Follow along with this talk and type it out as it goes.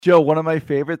Joe, one of my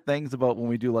favorite things about when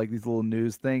we do like these little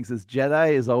news things is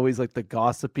Jedi is always like the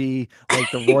gossipy, like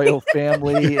the royal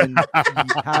family and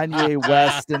Kanye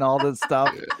West and all this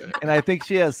stuff. And I think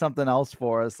she has something else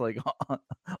for us, like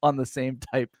on the same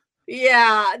type.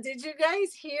 Yeah. Did you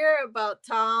guys hear about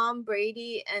Tom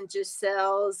Brady and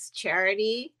Giselle's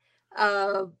charity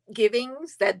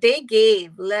givings that they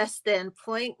gave less than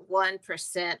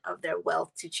 0.1% of their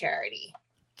wealth to charity?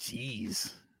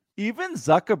 Jeez. Even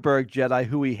Zuckerberg, Jedi,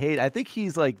 who we hate, I think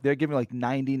he's like they're giving like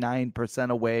 99%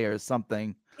 away or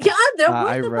something. Yeah, they're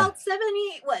worth about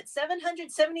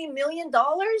 $770 million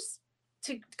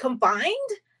to combined.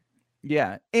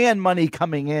 Yeah, and money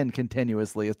coming in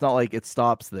continuously. It's not like it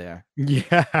stops there.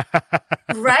 Yeah.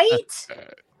 Right?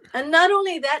 And not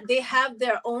only that, they have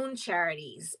their own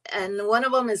charities. And one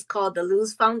of them is called the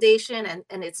Luz Foundation,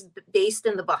 and it's based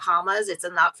in the Bahamas. It's a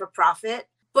not-for-profit.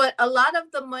 But a lot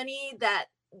of the money that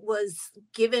was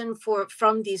given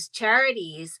from these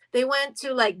charities, they went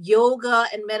to like yoga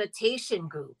and meditation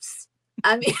groups.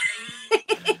 I mean,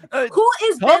 who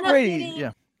is benefiting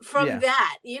from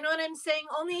that? You know what I'm saying?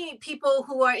 Only people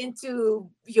who are into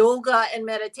yoga and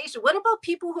meditation. What about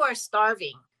people who are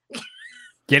starving?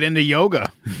 Get into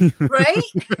yoga. Right?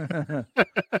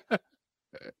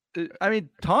 I mean,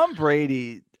 Tom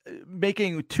Brady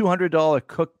making $200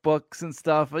 cookbooks and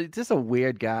stuff. He's just a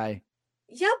weird guy.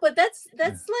 Yeah, but that's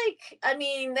like, I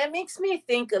mean, that makes me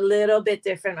think a little bit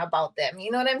different about them. You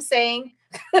know what I'm saying?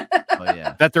 Oh,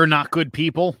 yeah. That they're not good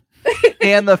people.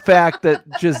 And the fact that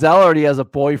Giselle already has a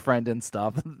boyfriend and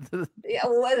stuff. Yeah,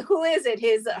 who is it?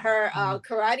 Her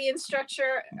karate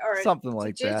instructor or something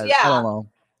like that. Yeah. I don't know.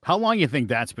 How long you think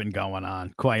that's been going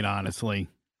on, quite honestly?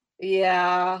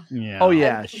 Yeah. Yeah. Oh,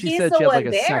 yeah. She said she had like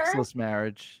a sexless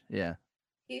marriage. Yeah.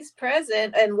 He's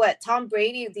present. And Tom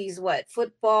Brady, these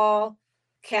football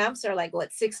camps are like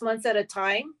 6 months at a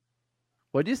time.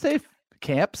 What did you say?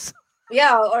 Camps?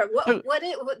 Yeah, or what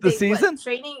the season?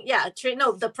 Training? Yeah,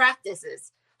 no, the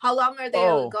practices. How long are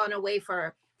they gone away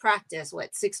for practice?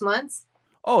 6 months?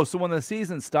 Oh, so when the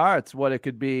season starts, it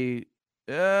could be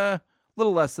a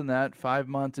little less than that, 5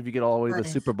 months if you get all the way to the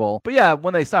Super Bowl. But yeah,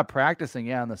 when they start practicing,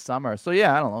 in the summer. So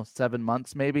yeah, I don't know, 7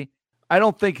 months maybe. I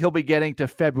don't think he'll be getting to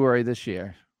February this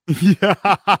year. Yeah.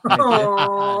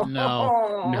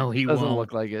 No, he doesn't won't.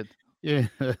 Look like it. Yeah.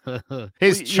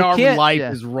 His charm life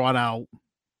is run out.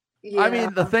 Yeah. I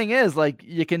mean, the thing is,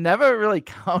 you can never really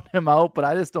count him out, but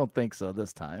I just don't think so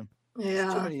this time.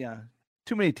 Yeah.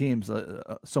 Too many teams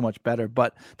so much better.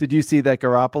 But did you see that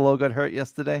Garoppolo got hurt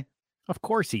yesterday? Of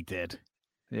course he did.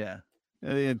 Yeah.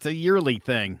 It's a yearly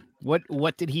thing.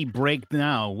 What did he break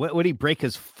now? What would he break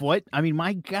his foot? I mean,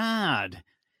 my God.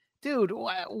 Dude,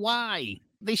 why?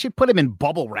 They should put him in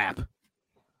bubble wrap.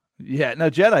 Yeah, no,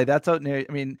 Jedi, that's out near.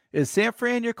 I mean, is San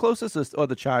Fran your closest or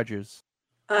the Chargers?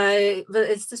 But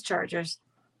it's the Chargers.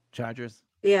 Chargers?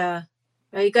 Yeah.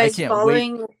 Are you guys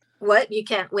following what? You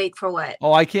can't wait for what?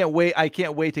 Oh, I can't wait. I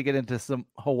can't wait to get into some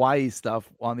Hawaii stuff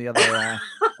on the other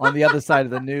on the other side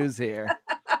of the news here.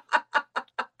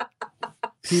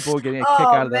 People are getting a kick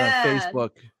out of that on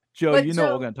Facebook. Joe, you know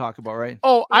what we're going to talk about, right?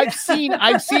 Oh, I've seen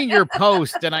your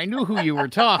post, and I knew who you were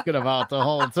talking about the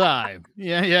whole time.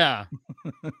 Yeah.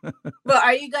 But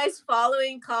are you guys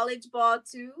following college ball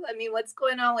too? I mean, what's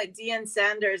going on with Deion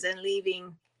Sanders and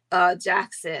leaving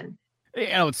Jackson? You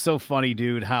know, it's so funny,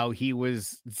 dude, how he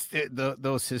was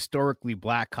those historically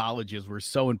black colleges were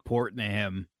so important to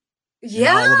him.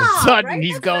 Yeah. And all of a sudden,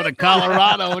 he's going to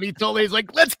Colorado, and he told me, he's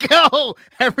like, "Let's go,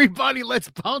 everybody! Let's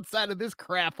bounce out of this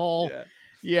crap hole."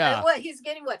 Yeah. And he's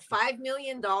getting $5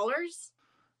 million?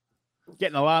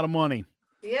 Getting a lot of money.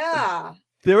 Yeah.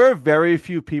 There are very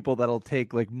few people that'll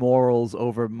take morals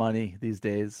over money these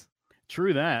days.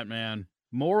 True that, man.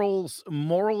 Morals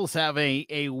have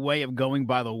a way of going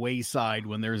by the wayside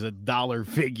when there's a dollar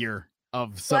figure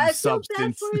of some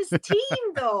substance. For his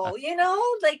team, though,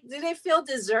 do they feel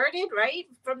deserted, right,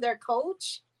 from their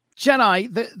coach?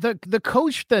 Jedi, the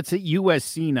coach that's at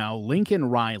USC now, Lincoln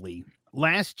Riley.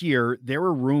 Last year, there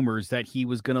were rumors that he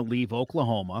was going to leave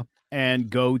Oklahoma and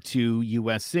go to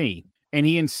USC. And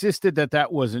he insisted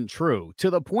that wasn't true, to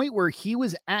the point where he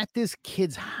was at this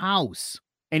kid's house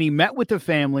and he met with the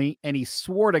family and he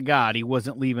swore to God he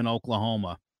wasn't leaving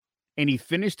Oklahoma. And he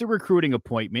finished the recruiting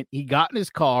appointment. He got in his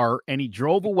car and he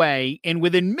drove away. And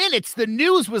within minutes, the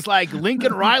news was like,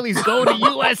 Lincoln Riley's going to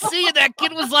USC. And that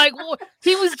kid was like, well,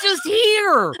 he was just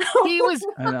here. He was.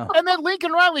 And then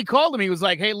Lincoln Riley called him. He was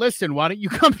like, hey, listen, why don't you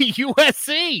come to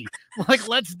USC? Like,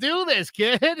 let's do this,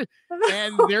 kid.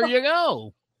 And there you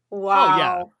go. Wow. Oh,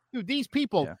 yeah. Dude, these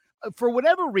people, for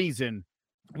whatever reason,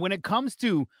 when it comes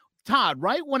to Todd,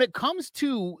 right? When it comes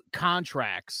to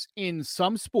contracts in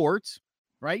some sports,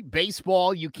 right?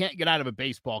 Baseball, you can't get out of a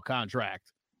baseball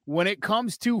contract. When it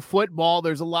comes to football,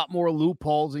 there's a lot more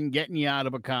loopholes in getting you out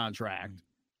of a contract.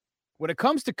 When it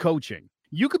comes to coaching,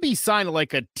 you could be signed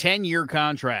like a 10-year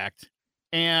contract.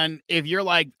 And if you're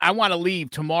like, I want to leave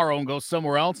tomorrow and go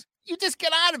somewhere else, you just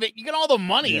get out of it. You get all the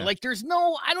money. Yeah. Like there's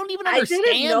no, I don't even understand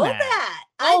I didn't know that. that.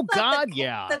 Oh, I thought God,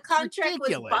 yeah. The contract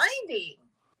Ridiculous. was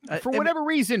binding. For whatever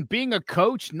reason, being a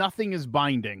coach, nothing is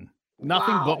binding.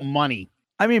 Nothing but money.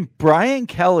 I mean, Brian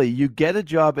Kelly, you get a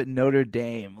job at Notre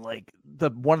Dame, like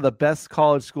one of the best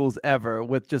college schools ever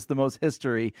with just the most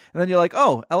history. And then you're like,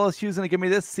 oh, LSU's going to give me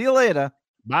this. See you later.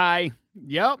 Bye.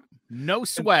 Yep. No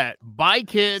sweat. Bye,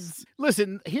 kids.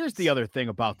 Listen, here's the other thing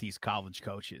about these college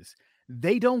coaches.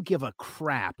 They don't give a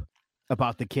crap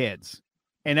about the kids.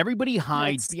 And everybody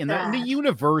hides in the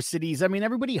universities. I mean,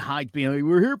 everybody hides being like,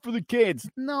 we're here for the kids.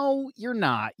 No, you're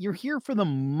not. You're here for the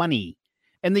money.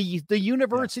 And the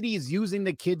university is using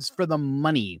the kids for the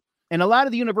money. And a lot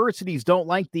of the universities don't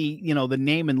like the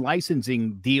name and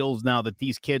licensing deals now that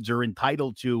these kids are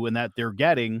entitled to and that they're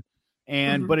getting.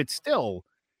 And but it's still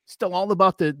all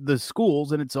about the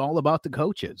schools, and it's all about the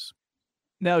coaches.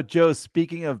 Now, Joe,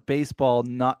 speaking of baseball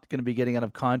not going to be getting out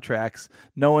of contracts,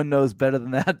 no one knows better than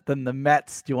that than the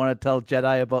Mets. Do you want to tell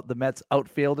Jetai about the Mets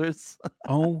outfielders?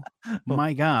 Oh,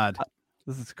 my God.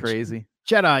 This is crazy.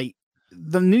 Jetai,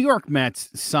 the New York Mets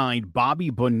signed Bobby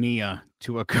Bonilla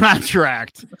to a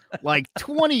contract like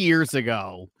 20 years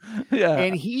ago. Yeah.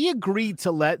 And he agreed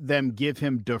to let them give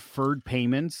him deferred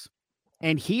payments.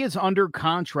 And he is under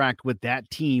contract with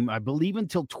that team, I believe,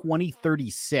 until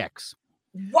 2036.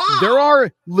 Wow. There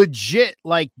are legit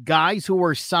like guys who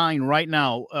are signed right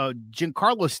now.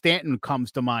 Giancarlo Stanton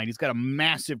comes to mind. He's got a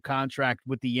massive contract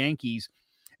with the Yankees.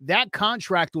 That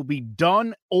contract will be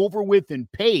done, over with,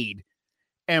 and paid.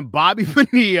 And Bobby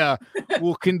Bonilla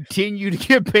will continue to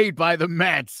get paid by the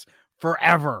Mets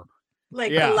forever.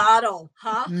 Like a lotto,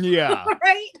 huh? Yeah.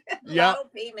 Right? Yeah.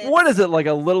 What is it, like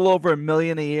a little over $1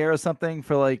 million a year or something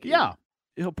for like? Yeah.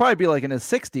 He'll probably be like in his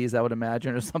 60s, I would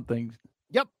imagine, or something.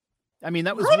 Yep. I mean,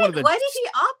 that was why one of the. Why did he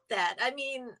opt that? I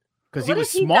mean, because he was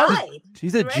smart.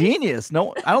 He's a genius.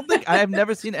 No, I don't think I have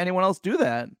never seen anyone else do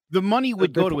that. The money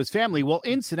would go to his family. Well,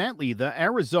 incidentally, the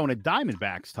Arizona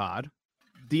Diamondbacks, Todd.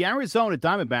 The Arizona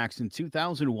Diamondbacks in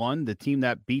 2001, the team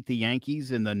that beat the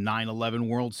Yankees in the 9/11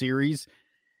 World Series,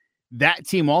 that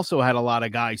team also had a lot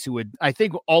of guys who would, I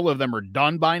think all of them are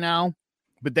done by now,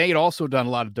 but they had also done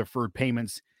a lot of deferred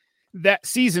payments that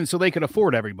season so they could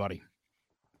afford everybody.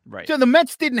 Right. So the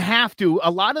Mets didn't have to. A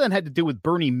lot of that had to do with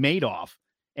Bernie Madoff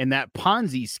and that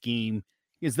Ponzi scheme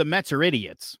is the Mets are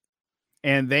idiots.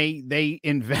 And they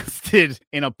invested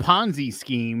in a Ponzi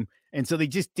scheme. And so they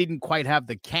just didn't quite have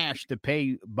the cash to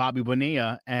pay Bobby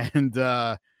Bonilla. And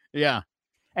yeah.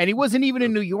 And he wasn't even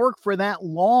in New York for that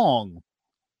long.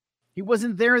 He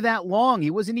wasn't there that long. He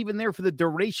wasn't even there for the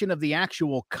duration of the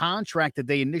actual contract that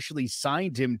they initially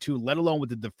signed him to, let alone with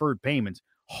the deferred payments.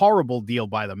 Horrible deal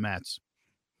by the Mets.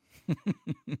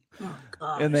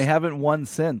 And they haven't won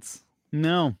since.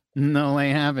 No, they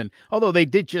haven't. Although they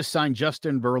did just sign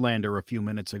Justin Verlander a few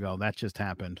minutes ago. That just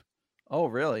happened. Oh,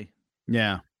 really?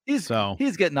 Yeah. He's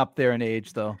getting up there in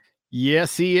age, though.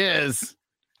 Yes, he is.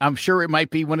 I'm sure it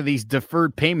might be one of these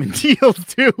deferred payment deals,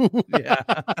 too. Yeah.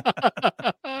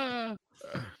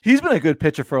 He's been a good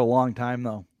pitcher for a long time,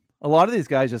 though. A lot of these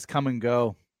guys just come and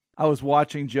go. I was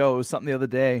watching Joe. It was something the other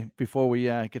day before we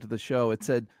get to the show. It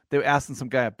said they were asking some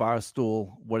guy at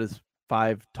Barstool what his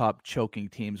 5 top choking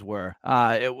teams were.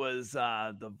 It was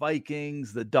the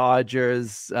Vikings, the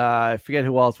Dodgers. I forget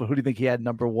who else, but who do you think he had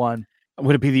number 1?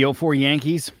 Would it be the 04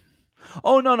 Yankees?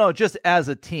 Oh, no, just as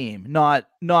a team, not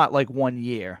like 1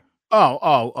 year.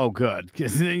 Oh, good.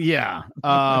 Yeah.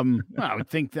 I would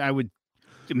think that I would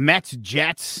Mets,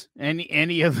 Jets,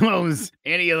 any of those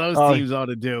teams ought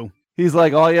to do. He's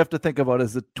like, all you have to think about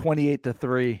is the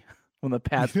 28-3 when the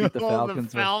Pats beat the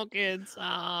Falcons. The Falcons.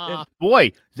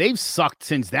 Boy, they've sucked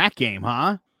since that game,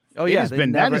 huh? Oh yeah,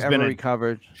 that has been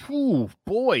recovered. Ooh,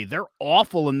 boy, they're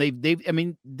awful, and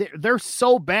they're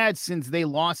so bad since they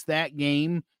lost that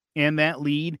game and that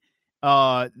lead.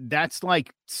 That's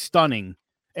like stunning.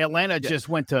 Atlanta just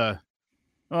went to.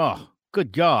 Oh,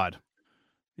 good God.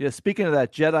 Yeah, speaking of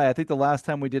that, Jetai, I think the last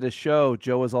time we did a show,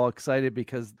 Joe was all excited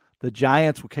because the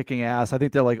Giants were kicking ass. I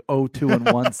think they're like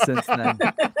 0-2-1 since then.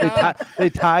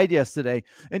 They tied yesterday.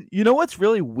 And you know what's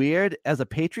really weird? As a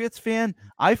Patriots fan,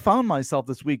 I found myself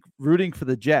this week rooting for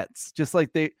the Jets. Just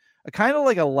like they are kind of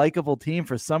like a likable team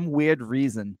for some weird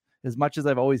reason, as much as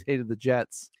I've always hated the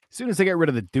Jets. As soon as they get rid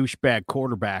of the douchebag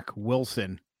quarterback,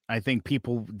 Wilson, I think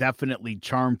people definitely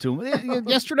charmed to him.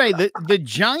 Yesterday, the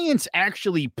Giants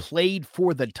actually played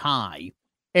for the tie.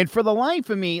 And for the life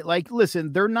of me, like,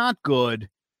 listen, they're not good.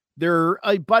 They're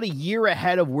about a year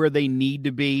ahead of where they need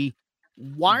to be.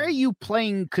 Why are you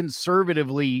playing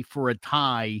conservatively for a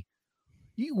tie?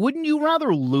 Wouldn't you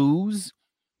rather lose?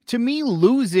 To me,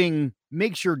 losing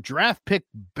makes your draft pick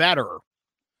better.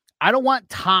 I don't want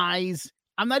ties.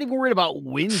 I'm not even worried about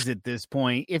wins at this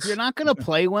point. If you're not going to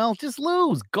play well, just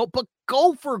lose. Go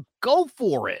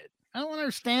for it. I don't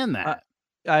understand that.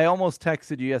 I almost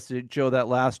texted you yesterday, Joe, that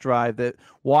last drive that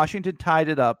Washington tied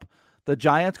it up. The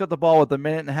Giants got the ball with a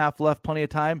minute and a half left, plenty of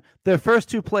time. Their first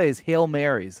two plays, Hail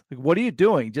Marys. Like, what are you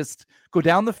doing? Just go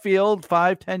down the field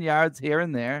 5-10 yards here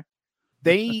and there.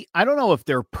 I don't know if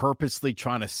they're purposely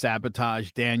trying to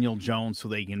sabotage Daniel Jones so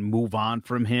they can move on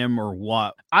from him or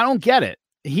what. I don't get it.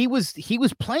 He was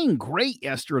playing great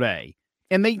yesterday,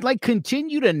 and they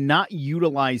continue to not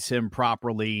utilize him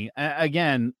properly.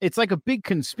 Again, it's like a big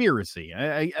conspiracy.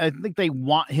 I think they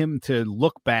want him to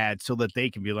look bad so that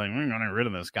they can be like, we're going to get rid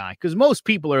of this guy, because most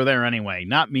people are there anyway.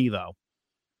 Not me though.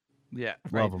 Yeah,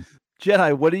 love him.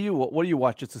 Jedi, what do you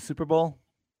watch? It's a Super Bowl?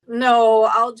 No,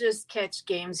 I'll just catch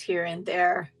games here and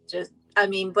there. But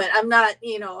I'm not.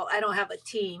 I don't have a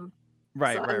team.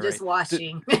 Right, so right. I'm just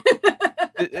watching.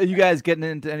 Are you guys getting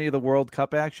into any of the World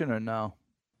Cup action or no?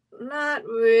 Not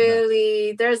really.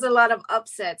 No. There's a lot of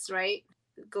upsets, right,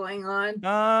 going on.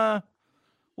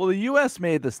 Well, the U.S.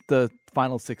 made the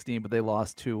final 16, but they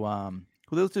lost to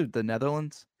who those two? The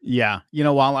Netherlands. Yeah,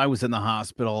 while I was in the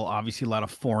hospital, obviously a lot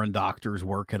of foreign doctors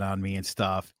working on me and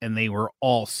stuff, and they were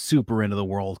all super into the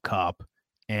World Cup.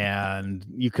 And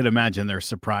you could imagine their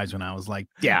surprise when I was like,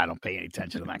 "Yeah, I don't pay any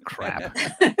attention to that crap."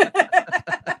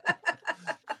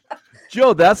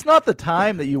 Joe, that's not the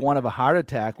time that you want to have a heart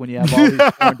attack when you have all these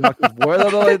foreign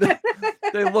doctors.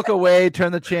 They look away,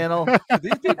 turn the channel.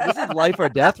 This is life or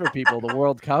death for people, the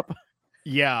World Cup.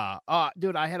 Yeah.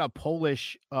 Dude, I had a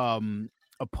Polish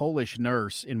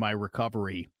nurse in my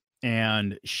recovery,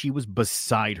 and she was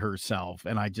beside herself.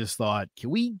 And I just thought, can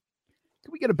we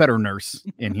get a better nurse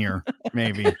in here?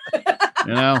 Maybe,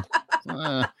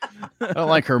 I don't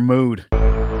like her mood.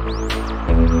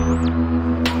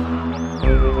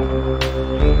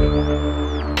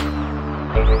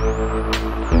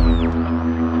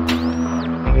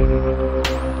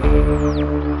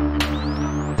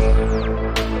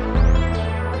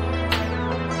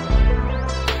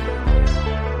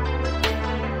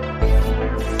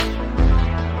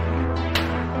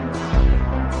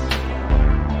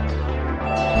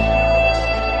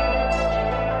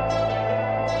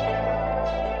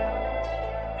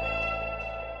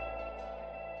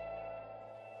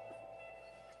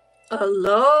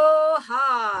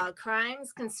 Aloha,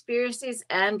 crimes, conspiracies,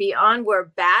 and beyond. We're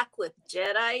back with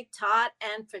Jedi, Todd,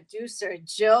 and producer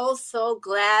Joe. So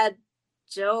glad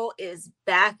Joe is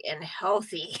back and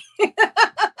healthy.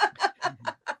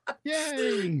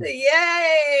 Yay!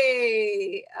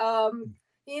 Yay!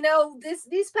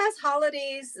 These past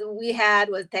holidays we had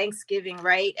was Thanksgiving,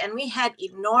 right? And we had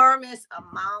enormous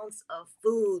amounts of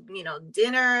food,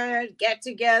 dinner,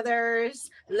 get-togethers,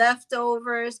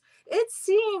 leftovers. It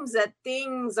seems that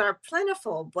things are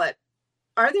plentiful, but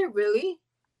are there really?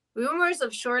 Rumors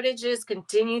of shortages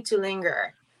continue to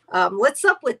linger. What's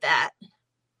up with that?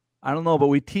 I don't know, but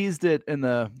we teased it in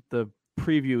the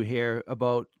preview here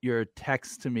about your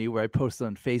text to me where I posted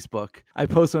on Facebook. I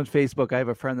have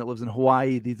a friend that lives in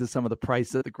Hawaii. These are some of the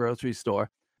prices at the grocery store.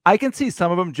 I can see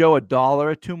some of them, Joe, $1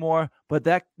 or $2 more, but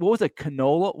what was it?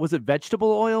 Canola? Was it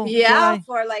vegetable oil? Yeah,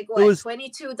 for like what,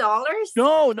 $22?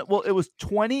 No, well, it was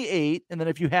 28, and then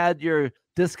if you had your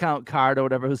discount card or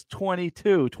whatever, it was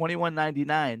 22,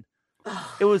 $21.99.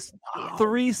 It was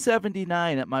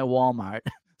 $3.79 at my Walmart.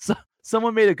 So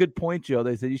someone made a good point, Joe.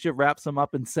 They said you should wrap some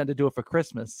up and send it to her for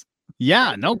Christmas.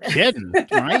 Yeah, no kidding,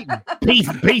 right?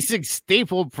 Basic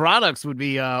staple products would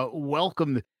be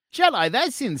welcomed. Jedi,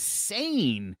 that's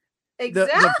insane.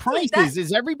 Exactly. The prices.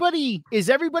 Is everybody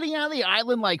on the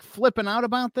island like flipping out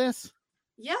about this?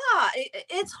 Yeah,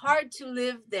 it's hard to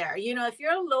live there. If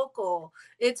you're a local,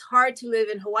 it's hard to live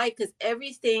in Hawaii because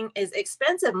everything is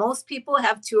expensive. Most people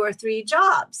have 2 or 3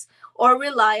 jobs or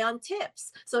rely on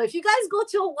tips. So if you guys go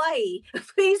to Hawaii,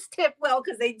 please tip well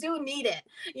because they do need it,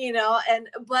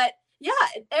 but yeah,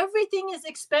 everything is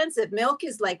expensive. Milk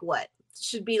is like what?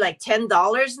 Should be like $10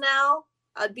 now.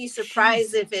 I'd be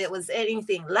surprised if it was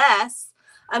anything less.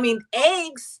 I mean,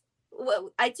 eggs.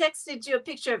 Well, I texted you a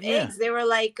picture of eggs. They were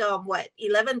like,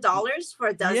 $11 for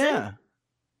a dozen? Yeah.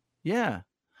 Yeah.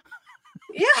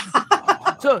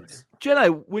 So, Jenna,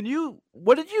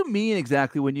 what did you mean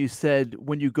exactly when you said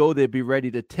when you go there, be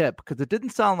ready to tip? Because it didn't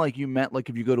sound like you meant like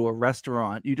if you go to a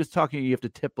restaurant, you just talking you have to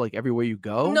tip like everywhere you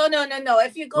go. No.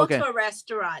 If you go Okay. to a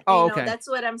restaurant, Okay. that's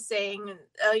what I'm saying.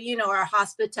 Our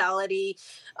hospitality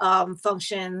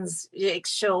functions, like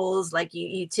shows, like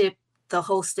you tip the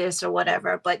hostess or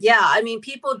whatever. But yeah, I mean,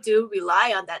 people do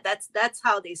rely on that. That's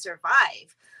how they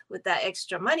survive with that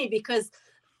extra money because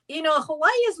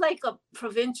Hawaii is like a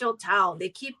provincial town. They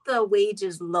keep the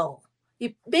wages low.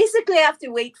 You basically have to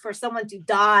wait for someone to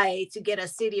die to get a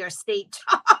city or state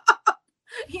job.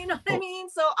 You know what I mean?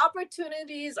 So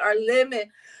opportunities are limited,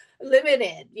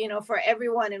 for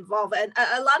everyone involved. And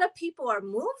a lot of people are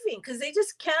moving because they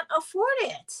just can't afford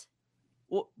it.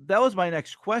 Well, that was my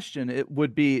next question. It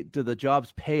would be, do the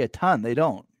jobs pay a ton? They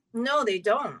don't. No, they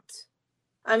don't.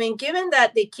 I mean, given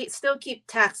that they still keep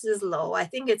taxes low, I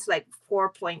think it's like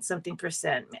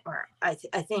 4% or I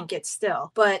think it's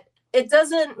still, but it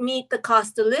doesn't meet the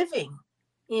cost of living,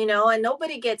 and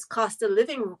nobody gets cost of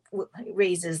living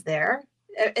raises there.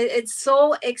 It's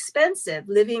so expensive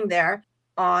living there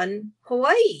on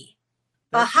Hawaii.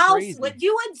 That's a house, crazy. what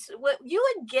you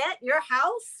would get, your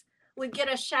house would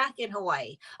get a shack in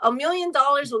Hawaii. $1 million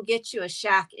will get you a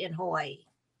shack in Hawaii.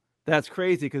 That's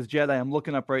crazy because Jedi, I'm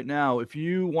looking up right now. If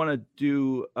you want to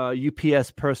do a UPS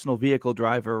personal vehicle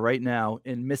driver right now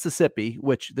in Mississippi,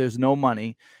 which there's no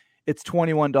money, it's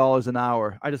 $21 an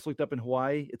hour. I just looked up in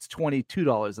Hawaii. It's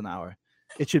 $22 an hour.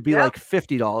 It should be like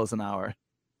 $50 an hour.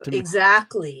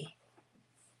 Exactly.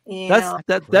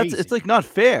 That's it's like not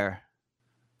fair.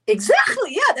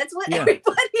 Exactly. Yeah, that's what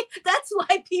everybody. That's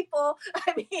why people.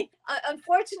 I mean,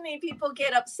 unfortunately, people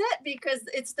get upset because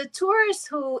it's the tourists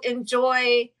who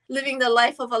enjoy living the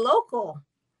life of a local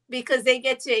because they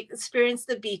get to experience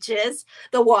the beaches,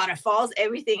 the waterfalls,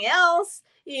 everything else.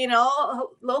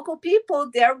 Local people,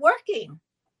 they're working.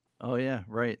 Oh yeah,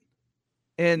 right.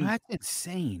 And that's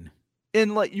insane.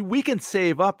 And like we can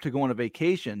save up to go on a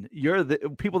vacation. You're the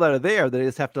people that are there. They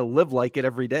just have to live like it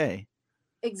every day.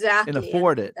 Exactly. And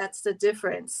afford it. That's the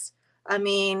difference. I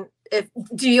mean, if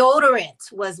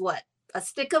deodorant was what? A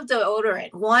stick of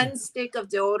deodorant. One stick of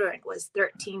deodorant was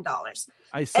 $13.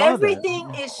 I saw Everything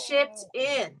is shipped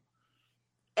in.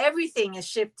 Everything is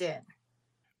shipped in.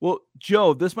 Well,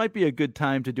 Joe, this might be a good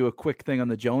time to do a quick thing on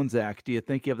the Jones Act. Do you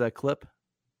think you have that clip?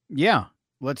 Yeah,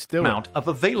 let's do it. Amount of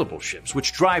available ships,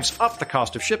 which drives up the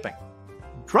cost of shipping.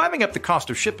 Driving up the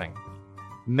cost of shipping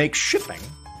makes shipping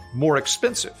more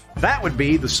expensive. That would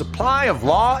be the supply of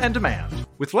law and demand.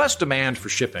 With less demand for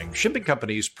shipping, shipping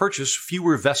companies purchase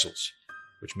fewer vessels,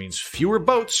 which means fewer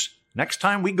boats next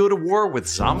time we go to war with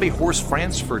zombie horse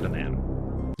Franz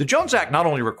Ferdinand. The Jones Act not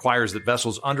only requires that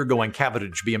vessels undergoing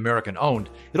cabotage be American-owned,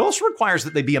 it also requires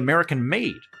that they be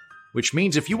American-made, which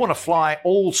means if you want to fly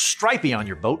Old Stripey on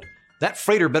your boat, that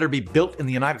freighter better be built in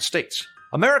the United States.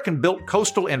 American-built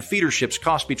coastal and feeder ships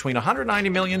cost between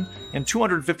 $190 million and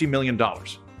 $250 million.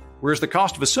 Whereas the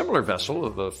cost of a similar vessel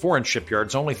of a foreign shipyard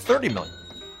is only $30 million.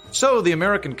 So the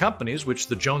American companies, which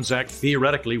the Jones Act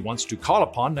theoretically wants to call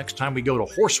upon next time we go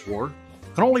to horse war,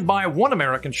 can only buy one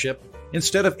American ship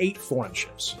instead of 8 foreign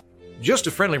ships. Just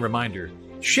a friendly reminder,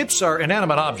 ships are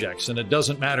inanimate objects and it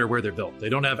doesn't matter where they're built. They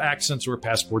don't have accents or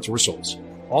passports or souls.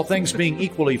 All things being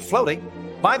equally floating,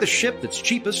 buy the ship that's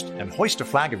cheapest and hoist a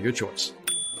flag of your choice.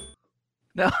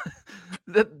 Now,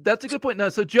 that's a good point. Now,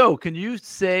 so Joe, can you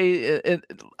say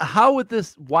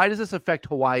why does this affect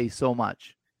Hawaii so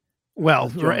much?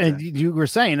 Well, you were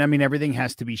saying, I mean, everything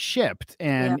has to be shipped.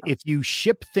 And if you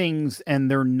ship things and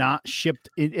they're not shipped,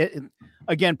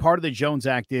 again, part of the Jones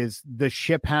Act is the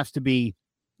ship has to be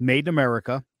made in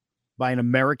America by an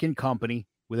American company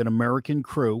with an American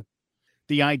crew.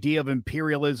 The idea of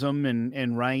imperialism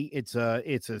and right, it's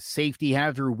a safety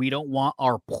hazard. We don't want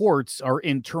our ports, our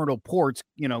internal ports,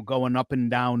 going up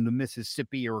and down the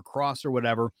Mississippi or across or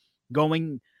whatever,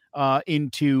 going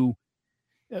into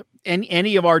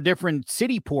any of our different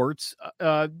city ports.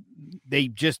 They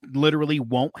just literally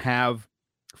won't have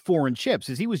foreign ships.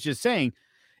 As he was just saying,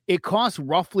 it costs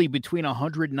roughly between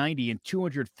 190 and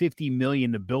 250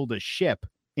 million to build a ship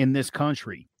in this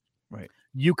country. Right.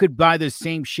 You could buy the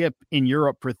same ship in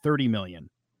Europe for 30 million.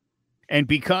 And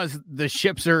because the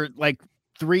ships are like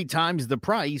 3 times the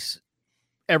price,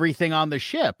 everything on the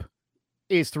ship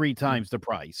is 3 times the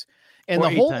price. And the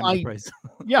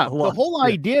whole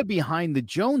idea behind the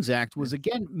Jones Act was,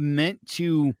 again, meant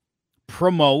to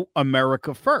promote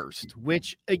America first,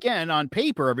 which, again, on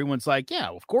paper, everyone's like, yeah,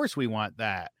 of course we want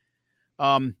that.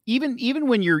 Even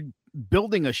when you're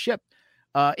building a ship,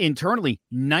 internally,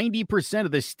 90%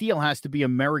 of the steel has to be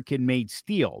American-made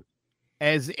steel,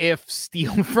 as if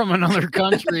steel from another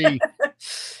country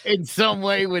in some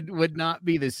way would not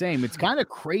be the same. It's kind of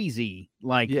crazy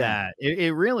like that.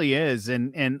 It really is.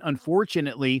 And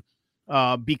unfortunately,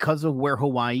 because of where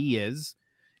Hawaii is,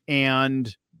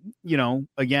 and, you know,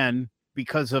 again,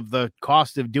 because of the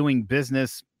cost of doing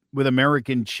business with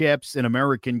American chips and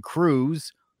American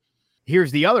crews,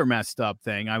 here's the other messed up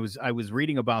thing. I was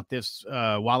reading about this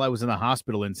while I was in the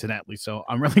hospital, incidentally. So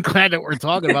I'm really glad that we're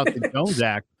talking about the Jones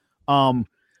Act.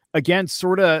 Again,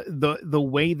 sort of the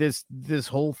way this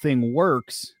whole thing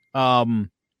works.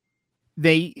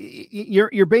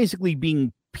 You're basically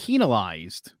being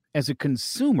penalized as a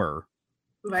consumer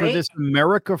for this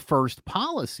America First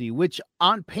policy, which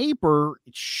on paper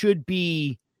should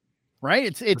be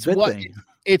right.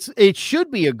 It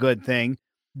should be a good thing.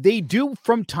 They do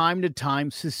from time to time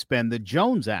suspend the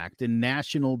Jones Act and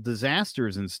national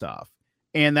disasters and stuff.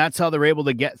 And that's how they're able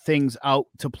to get things out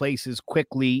to places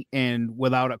quickly and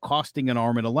without it costing an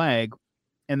arm and a leg.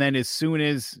 And then as soon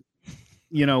as,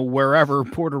 you know, wherever,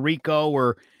 Puerto Rico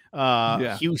or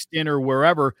Houston or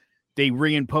wherever, they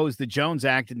reimpose the Jones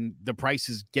Act and the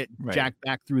prices get jacked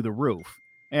back through the roof.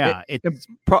 Yeah.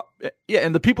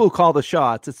 And the people who call the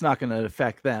shots, it's not going to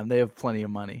affect them. They have plenty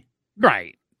of money.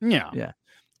 Right. Yeah. Yeah.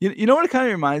 You know what it kind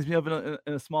of reminds me of in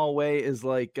a small way is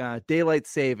like daylight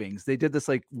savings. They did this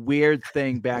like weird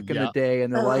thing back in the day,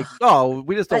 and they're like, "Oh,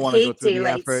 we just don't want to go through the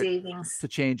effort to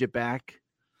change it back."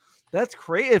 That's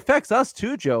crazy. It affects us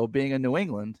too, Joe, being in New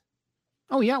England.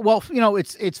 Oh yeah, well, you know,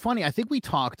 it's funny. I think we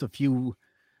talked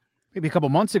maybe a couple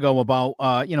months ago about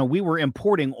you know, we were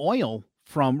importing oil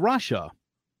from Russia,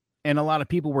 and a lot of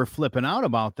people were flipping out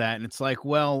about that. And it's like,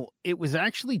 well, it was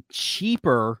actually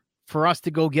cheaper for us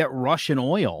to go get Russian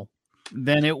oil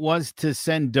than it was to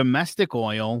send domestic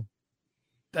oil,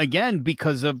 again,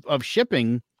 because of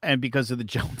shipping and because of the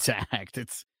Jones Act.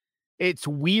 It's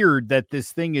weird that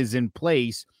this thing is in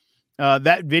place.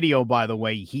 That video, by the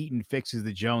way, Heaton Fixes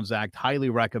the Jones Act, highly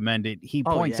recommend it. He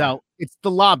points out it's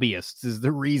the lobbyists is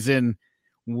the reason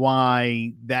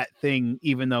why that thing,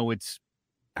 even though it's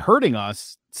hurting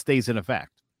us, stays in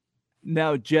effect.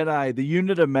 Now, Jetai, the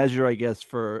unit of measure, I guess,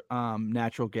 for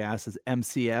natural gas is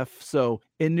MCF. So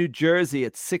in New Jersey,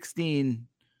 it's 16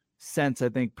 cents, I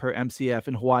think, per MCF.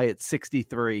 In Hawaii, it's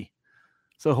 63.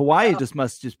 So Hawaii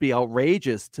must be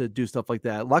outrageous to do stuff like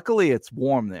that. Luckily, it's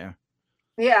warm there.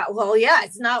 Yeah, well, yeah,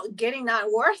 it's not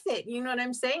worth it. You know what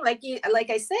I'm saying? Like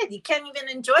I said, you can't even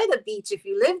enjoy the beach if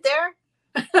you live there.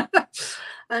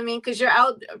 I mean, because you're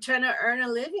out trying to earn a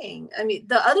living. I mean,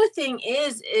 the other thing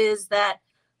is that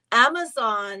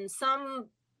Amazon, some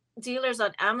dealers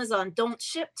on Amazon don't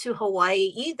ship to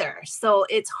Hawaii either. So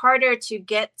it's harder to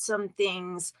get some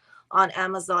things on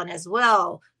Amazon as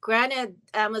well. Granted,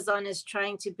 Amazon is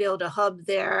trying to build a hub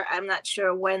there. I'm not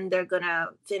sure when they're going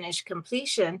to finish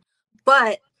completion,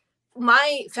 but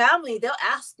my family, they'll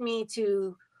ask me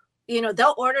to, you know,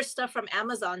 they'll order stuff from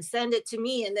Amazon, send it to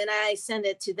me, and then I send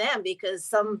it to them because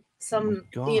some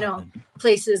you know,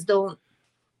 places don't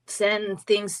send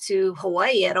things to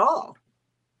Hawaii at all.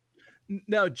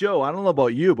 Now, Joe, I don't know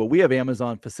about you, but we have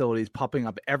Amazon facilities popping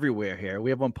up everywhere here. We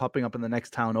have one popping up in the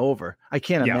next town over. I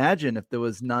can't imagine if there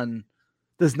was none.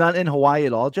 There's none in Hawaii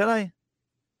at all, Jetai?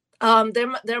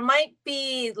 There might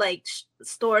be like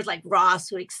stores like Ross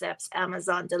who accepts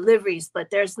Amazon deliveries, but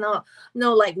there's no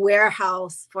like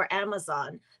warehouse for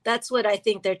Amazon. That's what I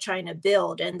think they're trying to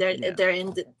build, and they're in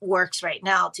the works right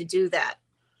now to do that.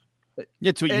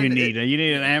 That's what you need. You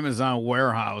need an Amazon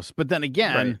warehouse. But then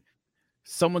again,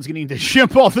 someone's going to need to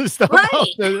ship all this stuff out.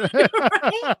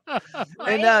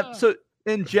 And so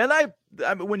in Jetai,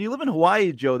 I mean, when you live in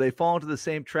Hawaii, Joe, they fall into the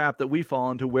same trap that we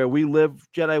fall into where we live,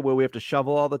 Jetai, where we have to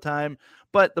shovel all the time.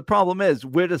 But the problem is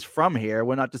we're just from here.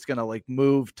 We're not just going to like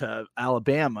move to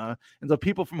Alabama. And so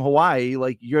people from Hawaii,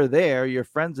 like you're there, your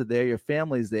friends are there, your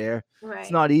family's there. Right.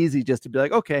 It's not easy just to be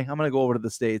like, okay, I'm going to go over to the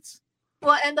States.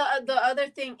 Well, and the other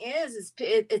thing is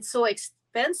it's so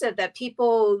expensive that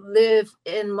people live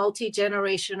in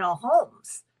multi-generational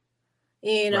homes,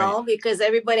 you know, because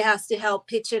everybody has to help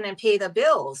pitch in and pay the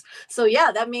bills. So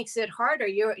yeah, that makes it harder.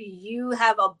 You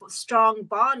have a strong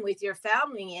bond with your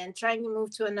family, and trying to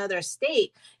move to another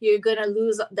state, you're going to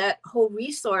lose that whole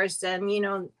resource and, you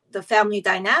know, the family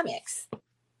dynamics.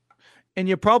 And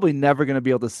you're probably never going to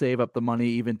be able to save up the money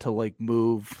even to like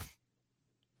move.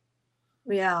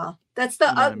 Yeah. That's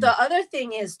the other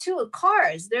thing is too,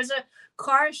 cars. There's a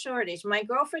car shortage. My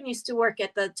girlfriend used to work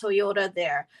at the Toyota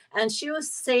there, and she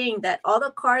was saying that all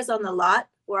the cars on the lot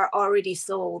were already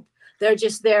sold. They're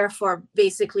just there for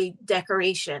basically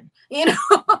decoration, you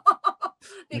know,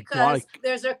 because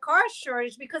there's a car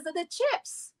shortage because of the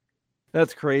chips.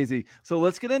 That's crazy. So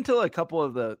let's get into a couple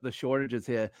of the shortages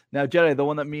here. Now, Jetai, the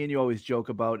one that me and you always joke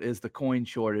about is the coin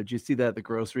shortage. You see that at the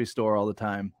grocery store all the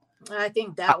time. I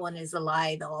think that one is a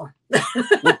lie, though.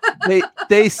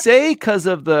 They say because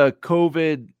of the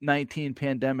COVID-19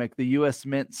 pandemic, the U.S.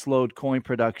 Mint slowed coin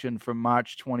production from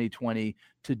March 2020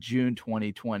 to June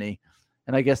 2020.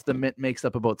 And I guess the Mint makes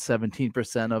up about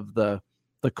 17% of the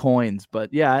coins.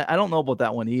 But yeah, I don't know about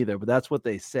that one either, but that's what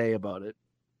they say about it.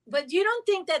 But you don't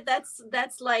think that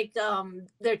that's like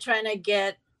they're trying to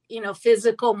get,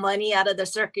 physical money out of the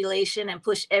circulation and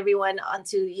push everyone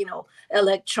onto,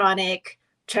 electronic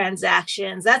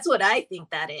transactions? That's what I think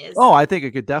that is. Oh, I think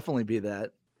it could definitely be that.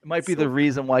 It might be the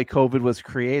reason why COVID was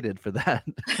created, for that.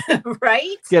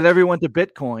 Right? Get everyone to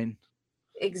Bitcoin.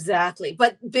 Exactly.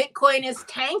 But Bitcoin is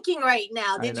tanking right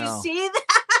now. Did you see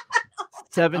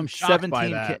that? I'm shocked by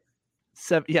that.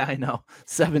 Yeah, I know.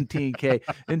 17K.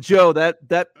 And Joe, that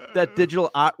digital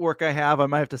artwork I have, I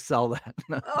might have to sell that.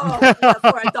 Oh,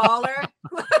 for $1?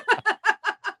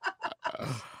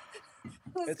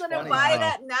 Who's going to buy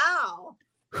that now?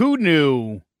 Who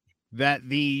knew that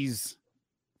these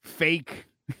fake,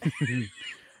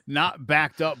 not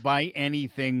backed up by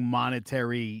anything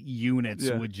monetary units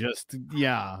would just,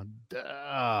 I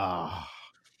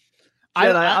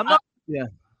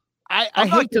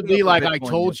hate to be like, I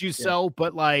told you so,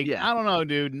 but I don't know,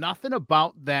 dude. Nothing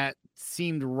about that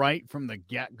seemed right from the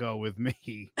get-go with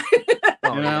me.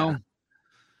 Well,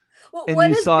 and what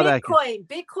you is saw Bitcoin?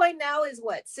 Bitcoin now is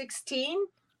what, 16?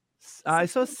 I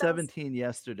saw 17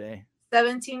 yesterday.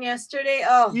 17 yesterday?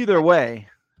 Oh. Either way,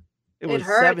 it was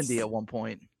hurts. 70 at one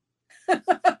point.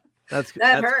 That's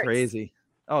hurts. crazy.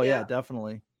 Oh, yeah,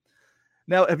 definitely.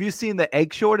 Now, have you seen the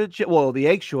egg shortage? Well, the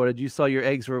egg shortage, you saw your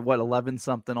eggs were, 11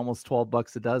 something, almost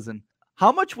 $12 a dozen.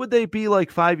 How much would they be like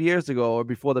 5 years ago or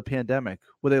before the pandemic?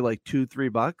 Were they like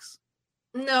 $2-3?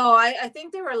 No, I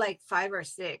think they were like 5 or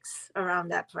 6, around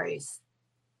that price.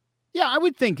 Yeah, I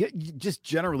would think, just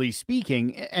generally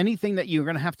speaking, anything that you're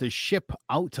going to have to ship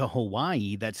out to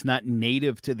Hawaii that's not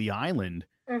native to the island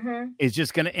is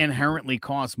just going to inherently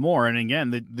cost more. And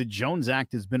again, the Jones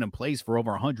Act has been in place for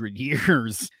over 100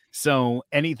 years. So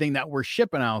anything that we're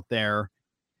shipping out there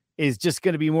is just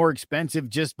going to be more expensive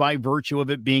just by virtue of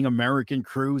it being American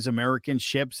crews, American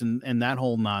ships, and that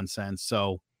whole nonsense.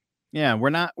 So yeah, we're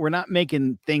not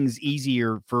making things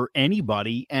easier for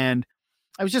anybody. And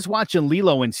I was just watching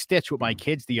Lilo and Stitch with my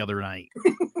kids the other night.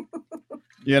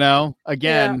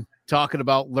 Talking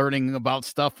about learning about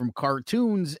stuff from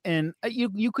cartoons, and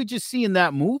you could just see in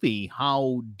that movie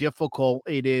how difficult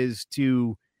it is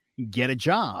to get a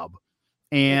job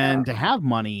and to have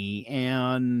money,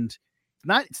 and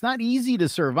it's not easy to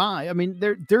survive. I mean,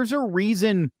 there's a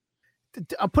reason.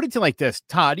 I'll put it to like this,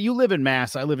 Todd. You live in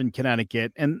Mass, I live in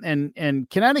Connecticut, and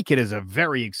Connecticut is a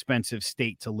very expensive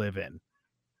state to live in.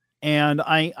 And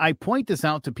I point this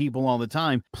out to people all the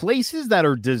time. Places that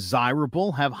are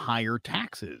desirable have higher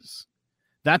taxes.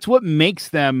 That's what makes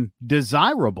them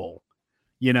desirable.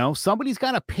 Somebody's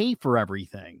got to pay for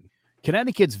everything.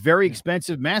 Connecticut's very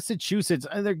expensive. Massachusetts,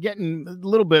 they're getting a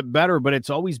little bit better, but it's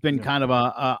always been kind of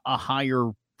a higher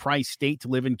price state to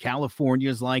live in.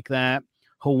 California's like that.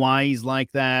 Hawaii's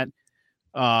like that.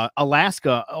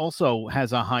 Alaska also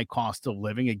has a high cost of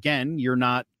living. Again, you're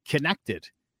not connected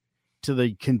to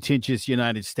the contiguous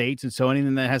United States. And so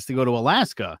anything that has to go to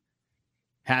Alaska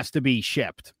has to be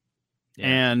shipped.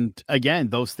 Yeah. And again,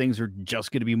 those things are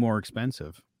just going to be more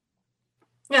expensive.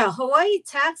 Yeah. Hawaii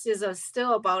taxes are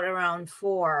still about around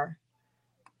 4%,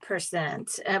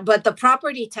 but the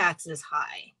property tax is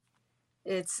high.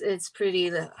 It's pretty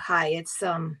high. It's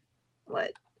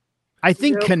what? I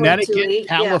think Connecticut,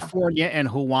 California, and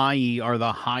Hawaii are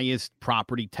the highest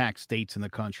property tax states in the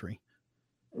country.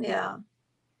 Yeah.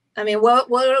 I mean,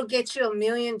 what'll get you $1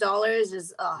 million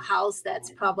is a house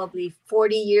that's probably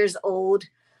 40 years old,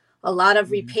 a lot of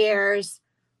repairs,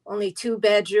 only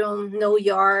 2-bedroom, no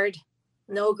yard,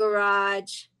 no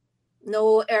garage,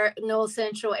 no air, no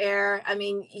central air. I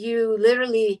mean, you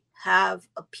literally have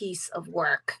a piece of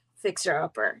work,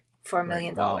 fixer-upper, for $1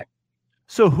 million. Wow.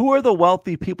 So who are the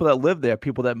wealthy people that live there?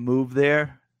 People that move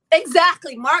there?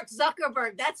 Exactly. Mark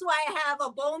Zuckerberg. That's why I have a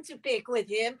bone to pick with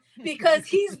him, because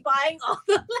he's buying all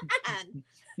the land.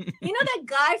 You know that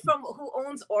guy who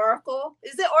owns Oracle?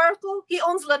 Is it Oracle? He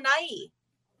owns Lanai,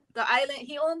 the island.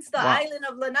 He owns the island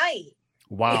of Lanai.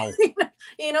 Wow.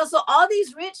 So all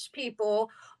these rich people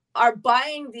are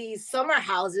buying these summer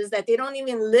houses that they don't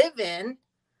even live in,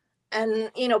 and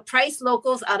price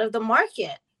locals out of the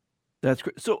market. That's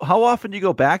great. So how often do you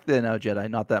go back there now, Jetai?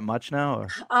 Not that much now? Or?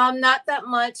 Not that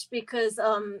much, because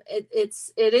it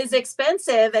is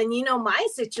expensive, and my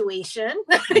situation.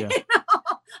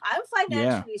 I'm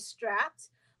financially strapped.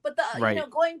 But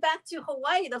going back to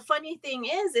Hawaii, the funny thing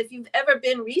is, if you've ever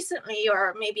been recently,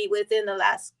 or maybe within the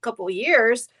last couple of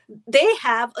years, they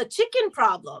have a chicken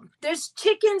problem. There's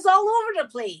chickens all over the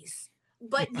place,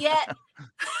 but yet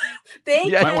they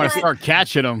might want to start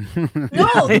catching them.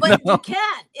 No, but you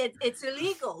can't. It's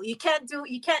illegal. You can't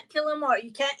kill them, or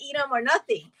you can't eat them, or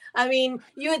nothing. I mean,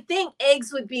 you would think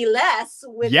eggs would be less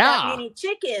with that many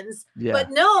chickens, but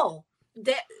no,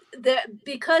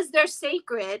 because they're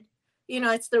sacred.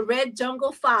 It's the red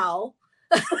jungle fowl.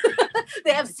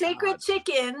 They have sacred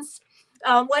chickens.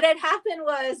 What had happened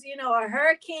was, a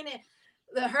hurricane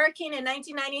in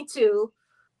 1992,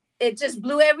 it just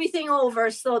blew everything over.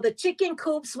 So the chicken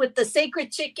coops with the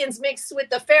sacred chickens mixed with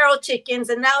the feral chickens.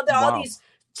 And now all these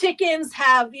chickens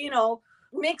have,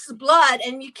 mixed blood,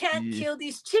 and you can't kill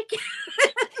these chickens.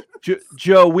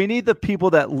 Joe, we need the people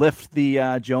that lift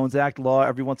the Jones Act law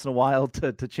every once in a while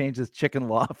to change this chicken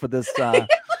law for this.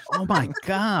 Oh my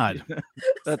God,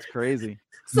 that's crazy!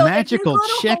 So magical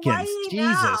chickens,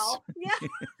 Jesus!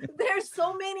 There's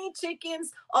so many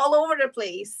chickens all over the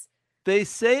place. They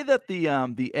say that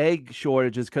the egg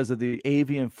shortage is because of the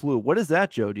avian flu. What is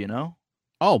that, Joe? Do you know?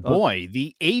 Oh boy,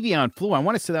 the avian flu. I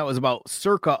want to say that was about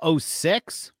circa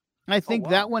 2006. I think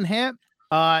that one hit.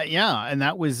 And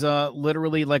that was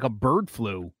literally like a bird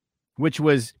flu, which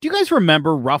was, do you guys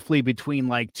remember roughly between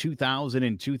like 2000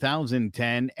 and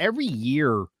 2010, every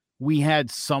year we had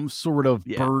some sort of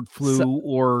bird flu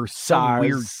or some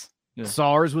weird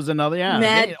SARS was another. Yeah.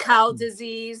 Mad cow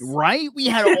disease. Right. We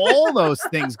had all those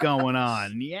things going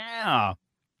on. Yeah.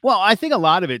 Well, I think a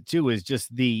lot of it too is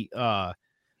just the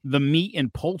meat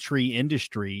and poultry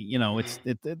industry.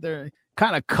 They're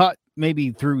kind of cut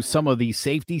maybe through some of the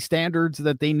safety standards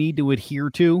that they need to adhere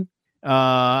to.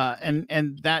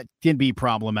 And that can be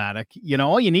problematic.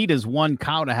 All you need is one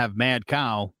cow to have mad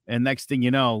cow. And next thing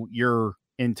you know, your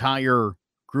entire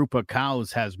group of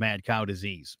cows has mad cow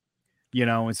disease.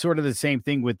 It's sort of the same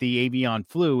thing with the avian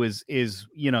flu is,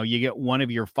 you get one of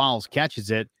your fowls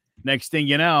catches it. Next thing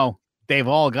you know, they've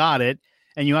all got it,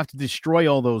 and you have to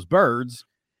destroy all those birds.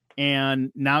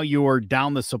 And now you're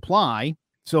down the supply.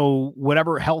 So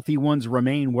whatever healthy ones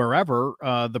remain wherever,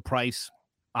 the price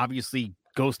obviously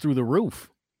goes through the roof.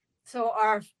 So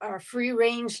are free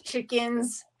range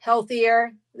chickens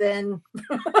healthier than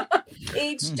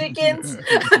aged chickens?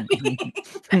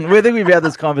 We think we've had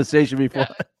this conversation before.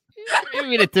 I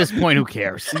mean, at this point, who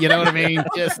cares? You know what I mean?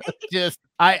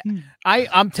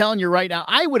 I'm telling you right now,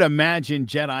 I would imagine,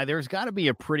 Jetai, there's got to be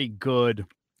a pretty good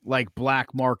like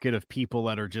black market of people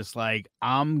that are just like,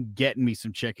 I'm getting me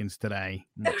some chickens today.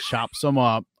 I'm gonna chop some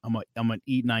up. I'm gonna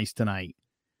eat nice tonight.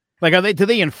 Like, do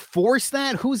they enforce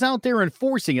that? Who's out there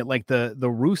enforcing it? Like the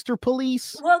rooster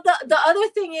police? Well, the other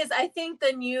thing is, I think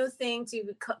the new thing to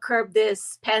curb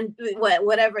this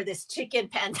whatever this chicken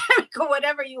pandemic or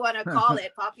whatever you want to call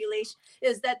it, population,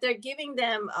 is that they're giving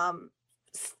them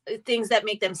things that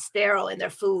make them sterile in their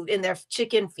food, in their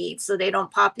chicken feed, so they don't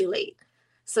populate.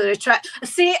 So they're trying.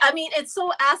 See, I mean, it's so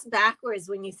ass backwards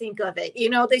when you think of it.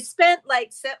 They spent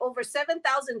like over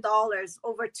 $7,000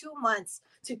 over 2 months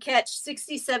to catch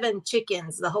 67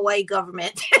 chickens, the Hawaii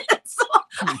government. So,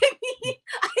 I mean,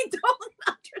 I don't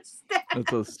understand. That's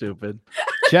so stupid.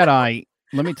 Jetai,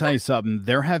 let me tell you something.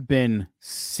 There have been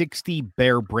 60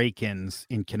 bear break-ins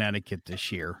in Connecticut this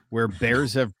year where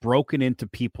bears have broken into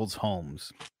people's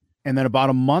homes. And then about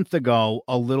a month ago,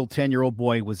 a little 10-year-old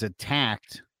boy was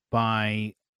attacked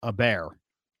by a bear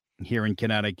here in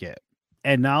Connecticut.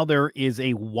 And now there is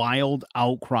a wild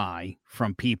outcry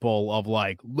from people of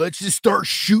like, let's just start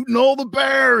shooting all the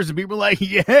bears. And people are like,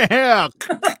 yeah,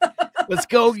 let's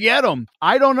go get them.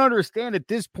 I don't understand at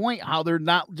this point how they're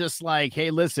not just like, hey,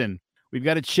 listen, we've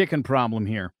got a chicken problem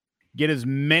here. Get as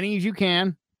many as you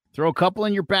can. Throw a couple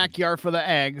in your backyard for the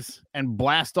eggs and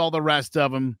blast all the rest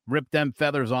of them. Rip them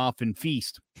feathers off and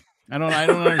feast. I don't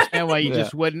understand why you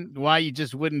just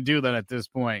wouldn't do that at this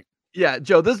point. Yeah,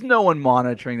 Joe, there's no one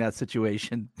monitoring that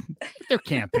situation. There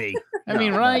can't be. I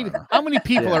mean, right? No. How many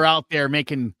people are out there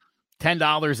making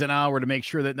 $10 an hour to make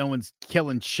sure that no one's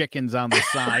killing chickens on the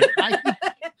side?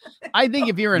 I think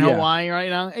if you're in Hawaii right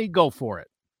now, hey, go for it.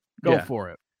 Go for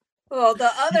it. Well,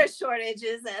 the other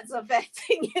shortages that's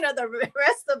affecting, the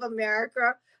rest of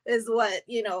America is what,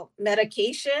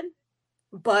 medication,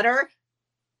 butter,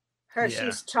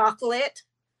 Hershey's chocolate.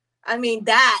 I mean,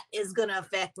 that is going to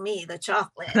affect me, the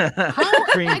chocolate.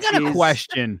 I got a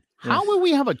question. How will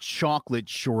we have a chocolate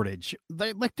shortage?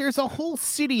 Like, there's a whole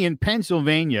city in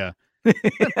Pennsylvania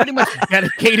pretty much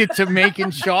dedicated to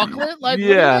making chocolate. Like, what are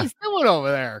you guys doing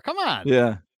over there? Come on.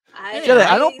 Yeah. I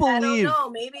don't I believe. don't know.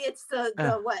 Maybe it's the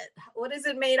what is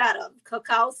it made out of?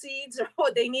 Cacao seeds or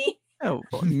what they need? Oh,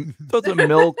 those are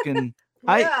milk and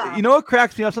Yeah. you know what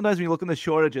cracks me up sometimes when you look in the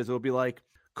shortages, it'll be like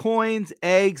coins,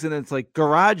 eggs, and it's like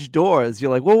garage doors.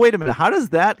 You're like, well, wait a minute, how does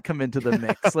that come into the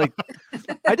mix? Like,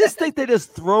 I just think they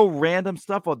just throw random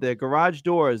stuff out there. Garage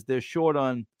doors, they're short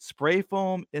on spray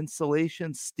foam,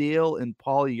 insulation, steel, and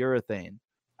polyurethane.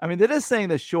 I mean, they're just saying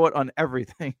they're short on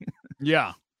everything.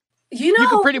 Yeah. You You know,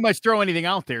 can pretty much throw anything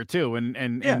out there too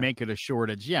and Yeah. make it a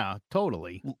shortage. Yeah,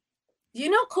 totally. you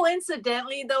know,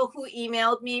 coincidentally though, who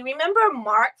emailed me? Remember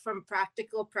Mark from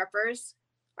Practical Preppers,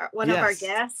 one of our Yes.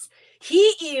 guests?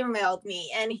 He emailed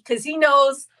me, and because he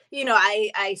knows, you know,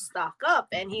 I stock up,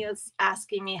 and he was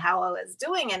asking me how I was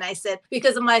doing, and I said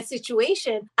because of my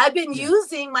situation, I've been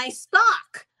using my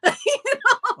stock. You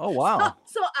know? Oh, wow.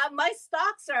 So my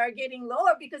stocks are getting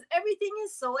lower because everything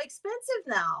is so expensive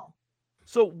now.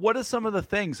 So what are some of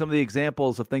the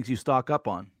examples of things you stock up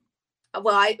on?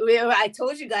 Well, I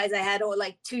told you guys I had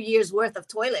like 2 years worth of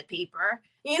toilet paper,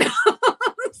 you know.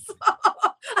 So,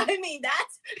 I mean,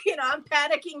 that's, you know, I'm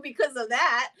panicking because of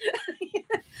that.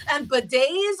 And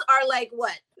bidets are like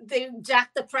what? They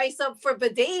jacked the price up for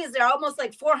bidets. They're almost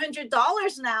like $400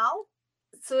 now.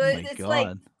 So Oh my it's God.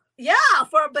 like, yeah,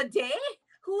 for a bidet?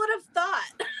 Who would have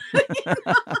thought?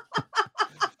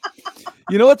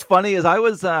 You know what's funny is I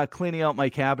was cleaning out my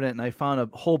cabinet and I found a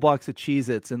whole box of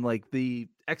Cheez-Its, and like the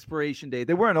expiration date,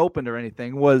 they weren't opened or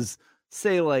anything, was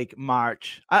say like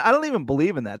March. I don't even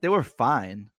believe in that. They were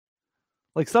fine.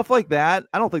 Like stuff like that.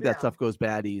 I don't think that stuff goes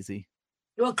bad easy.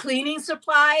 Well, cleaning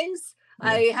supplies,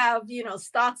 I have, you know,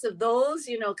 stocks of those,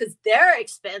 you know, because they're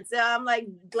expensive. I'm like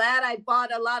glad I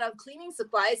bought a lot of cleaning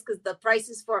supplies because the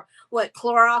prices for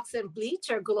Clorox and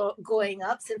bleach are going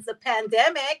up since the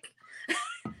pandemic.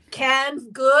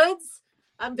 Canned goods.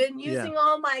 I've been using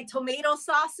all my tomato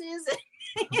sauces.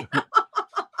 You know?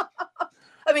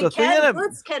 I mean, canned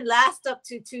goods can last up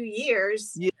to 2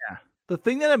 years. Yeah. The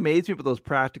thing that amazed me with those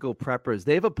Practical Preppers,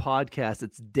 they have a podcast.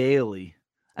 It's daily.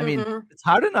 I mean, it's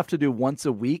hard enough to do once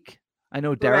a week. I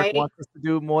know Derek wants us to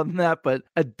do more than that, but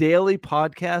a daily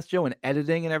podcast, Joe, and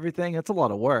editing and everything, that's a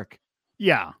lot of work.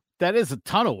 Yeah, that is a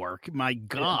ton of work. My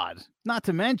God. Yeah. Not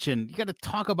to mention, you got to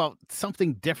talk about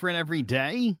something different every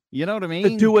day. You know what I mean?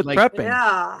 To do with prepping.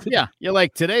 Yeah. You're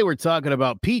like, today we're talking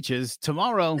about peaches.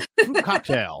 Tomorrow, fruit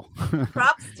cocktail.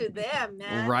 Props to them,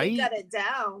 man. Right? They got it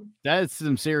down. That's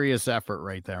some serious effort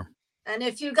right there. And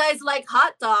if you guys like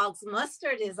hot dogs,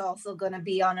 mustard is also going to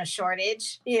be on a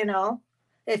shortage, you know,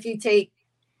 if you take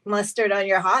mustard on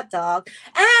your hot dog.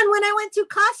 And when I went to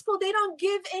Costco, they don't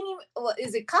give any,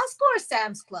 is it Costco or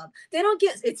Sam's Club?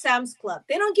 It's Sam's Club.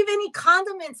 They don't give any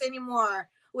condiments anymore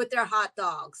with their hot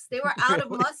dogs. They were out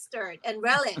of mustard and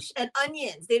relish and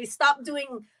onions. They stopped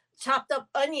doing chopped up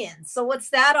onions. So what's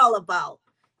that all about?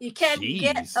 You can't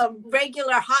get a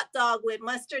regular hot dog with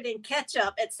mustard and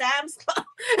ketchup at Sam's Club.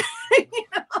 You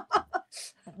know?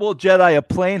 Well, Jetai, a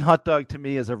plain hot dog to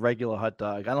me is a regular hot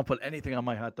dog. I don't put anything on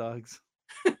my hot dogs.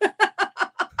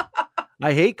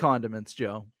 I hate condiments,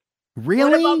 Joe.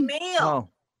 Really? What about mayo? Oh,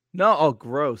 no. Oh,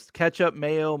 gross. Ketchup,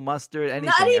 mayo, mustard,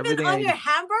 anything. Not even on your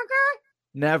hamburger?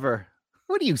 Never.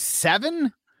 What are you,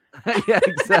 7? Yeah,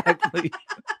 exactly.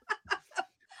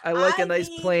 I like a nice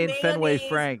plain Fenway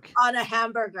Frank on a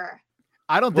hamburger.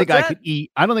 I don't think I could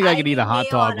eat a hot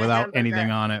dog without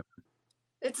anything on it.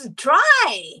 It's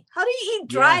dry. How do you eat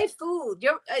dry food?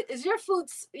 Is your food,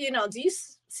 you know, do you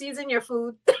season your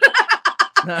food?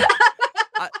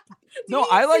 No,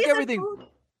 I like everything. Food?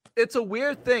 It's a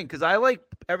weird thing because I like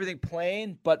everything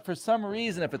plain, but for some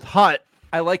reason, if it's hot,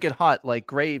 I like it hot, like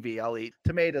gravy. I'll eat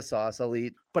tomato sauce.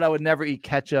 But I would never eat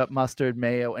ketchup, mustard,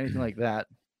 mayo, anything like that.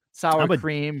 Sour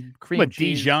cream I'm a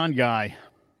cheese. Dijon guy.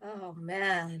 Oh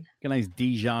man, a nice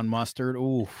Dijon mustard.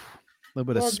 Ooh, a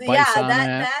little bit of spice on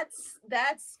that.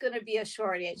 That's going to be a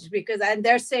shortage because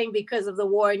they're saying because of the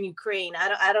war in Ukraine.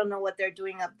 I don't know what they're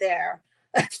doing up there.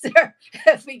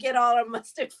 If we get all our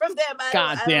mustard from them,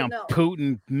 goddamn I don't know.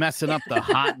 Putin messing up the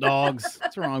hot dogs.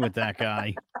 What's wrong with that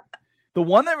guy? The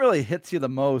one that really hits you the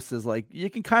most is like you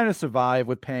can kind of survive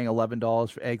with paying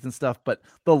 $11 for eggs and stuff, but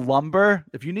the lumber,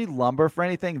 if you need lumber for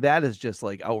anything, that is just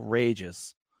like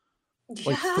outrageous.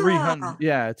 Like 300.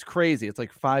 Yeah, it's crazy. It's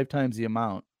like 5 times the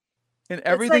amount. And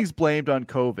everything's blamed on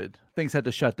COVID. Things had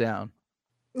to shut down.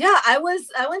 Yeah, I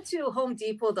went to Home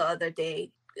Depot the other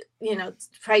day, you know,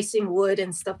 pricing wood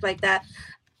and stuff like that.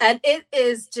 And it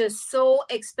is just so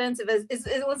expensive.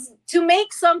 It was to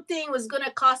make something was going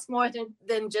to cost more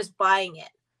than just buying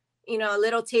it. You know, a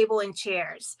little table and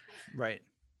chairs. Right.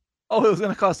 Oh, it was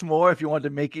going to cost more if you wanted to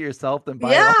make it yourself than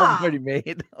buy it already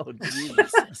made. Oh,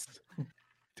 Jesus.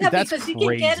 Yeah, That's because you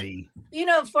crazy. can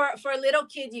get, for a little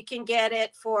kid, you can get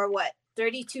it for what,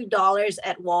 $32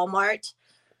 at Walmart.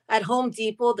 At Home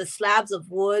Depot, the slabs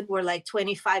of wood were like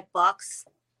 $25,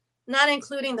 not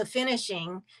including the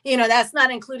finishing. That's not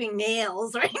including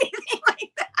nails or anything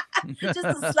like that. Just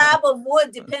a slab of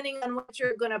wood, depending on what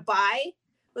you're gonna buy,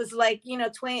 was like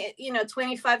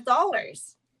 $25.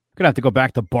 Gonna have to go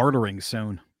back to bartering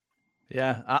soon.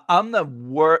 Yeah, I am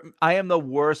the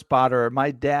worst barterer.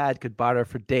 My dad could barter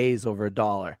for days over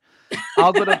 $1.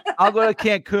 I'll go to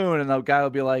Cancun, and the guy will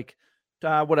be like,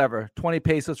 whatever, 20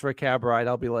 pesos for a cab ride.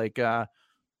 I'll be like,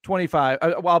 25.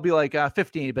 I'll be like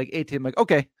 15, he'd be like 18. I'm like,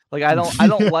 okay. Like I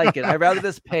don't like it. I'd rather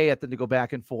just pay it than to go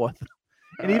back and forth.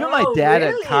 And even my dad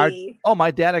at car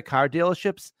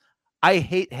dealerships, I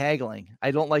hate haggling.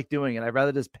 I don't like doing it. I'd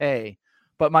rather just pay.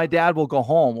 But my dad will go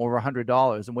home over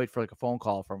 $100 and wait for like a phone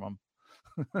call from him.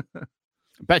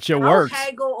 Bet you it works. I'll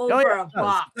haggle over a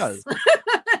box.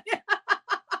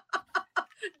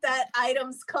 That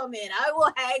items come in. I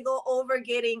will haggle over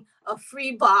getting a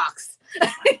free box.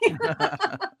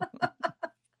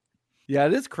 Yeah,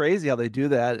 it is crazy how they do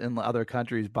that in other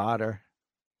countries, barter.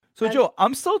 So, Joe,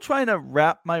 I'm still trying to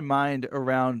wrap my mind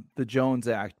around the Jones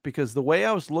Act, because the way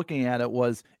I was looking at it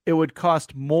was it would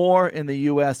cost more in the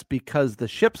U.S. because the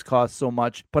ships cost so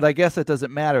much. But I guess it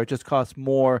doesn't matter. It just costs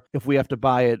more if we have to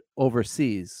buy it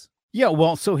overseas. Yeah,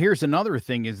 well, so here's another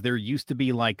thing is there used to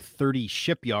be like 30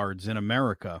 shipyards in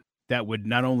America that would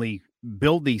not only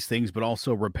build these things, but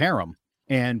also repair them.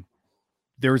 And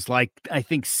there's like, I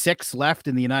think 6 left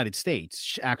in the United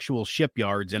States, actual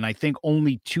shipyards. And I think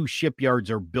only 2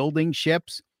 shipyards are building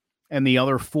ships and the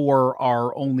other 4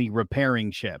 are only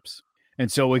repairing ships.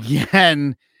 And so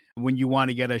again, when you want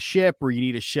to get a ship or you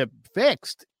need a ship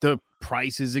fixed, the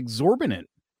price is exorbitant.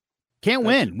 Can't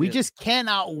win. We just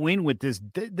cannot win with this.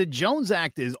 The Jones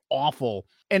Act is awful.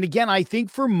 And again, I think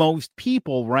for most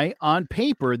people, right, on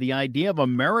paper, the idea of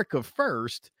America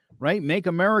first, right, make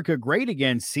America great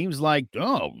again seems like,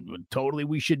 oh, totally,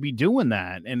 we should be doing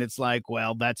that. And it's like,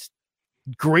 well, that's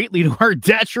greatly to our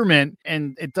detriment,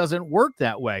 and it doesn't work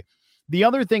that way. The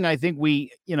other thing I think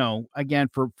we, again,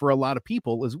 for a lot of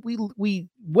people is we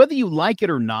whether you like it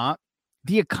or not,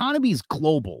 the economy is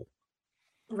global.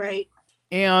 Right.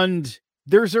 And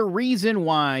there's a reason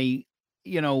why,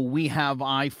 we have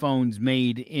iPhones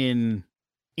made in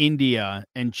India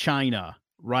and China,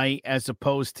 right? As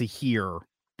opposed to here,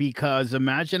 because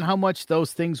imagine how much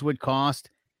those things would cost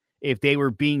if they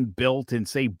were being built in,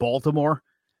 say, Baltimore,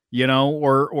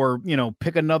 or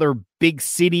pick another big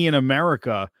city in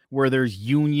America where there's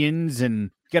unions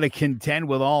and got to contend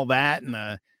with all that.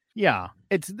 And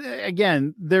it's,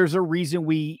 again, there's a reason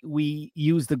we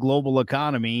use the global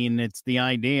economy, and it's the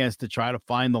idea is to try to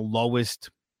find the lowest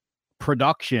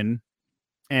production.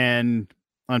 And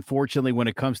unfortunately, when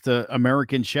it comes to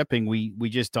American shipping, we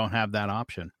just don't have that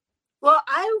option. Well,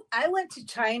 I went to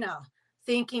China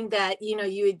thinking that,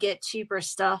 you would get cheaper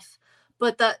stuff.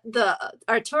 But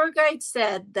our tour guide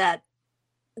said that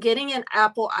getting an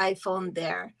Apple iPhone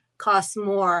there costs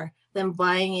more than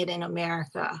buying it in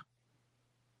America.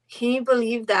 Can you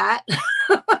believe that?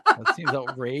 That seems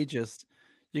outrageous.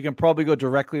 You can probably go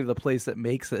directly to the place that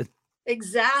makes it.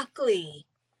 Exactly.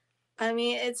 I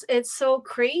mean, it's so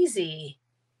crazy.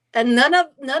 And none of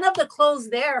the clothes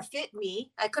there fit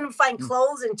me. I couldn't find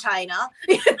clothes in China.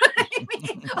 You know what I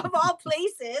mean? Of all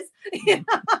places.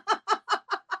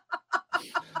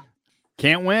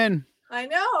 Can't win. I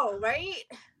know, right?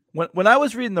 When I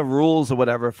was reading the rules or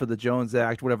whatever for the Jones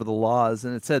Act, whatever the laws,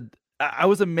 and it said, I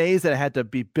was amazed that it had to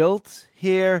be built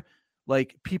here.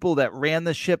 Like people that ran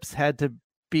the ships had to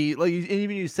be like,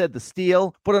 even you said the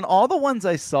steel, but on all the ones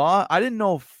I saw, I didn't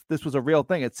know if this was a real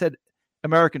thing. It said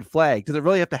American flag. Does it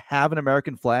really have to have an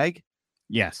American flag?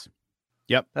 Yes.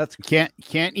 Yep. That's you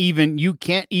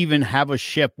can't even have a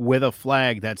ship with a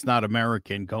flag that's not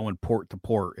American going port to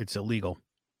port. It's illegal.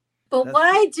 But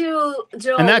why do,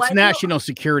 Joe? And that's national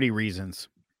security reasons.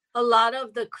 A lot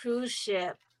of the cruise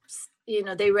ships,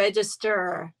 they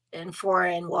register in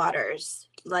foreign waters.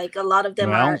 Like a lot of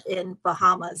them are in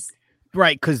Bahamas.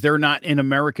 Right, because they're not in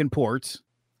American ports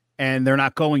and they're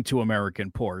not going to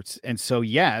American ports. And so,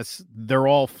 yes, they're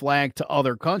all flagged to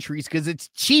other countries because it's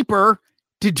cheaper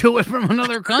to do it from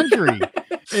another country.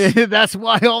 That's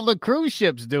why all the cruise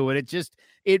ships do it.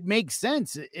 It makes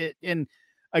sense. And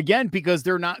again, because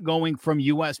they're not going from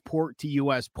U.S. port to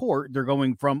U.S. port. They're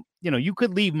going from, you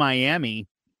could leave Miami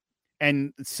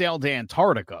and sail to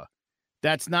Antarctica.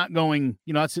 That's not going,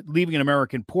 that's leaving an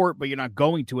American port, but you're not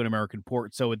going to an American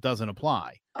port, so it doesn't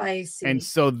apply. I see. And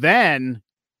so then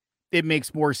it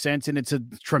makes more sense, and it's a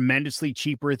tremendously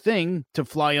cheaper thing to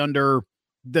fly under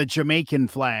the Jamaican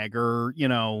flag or,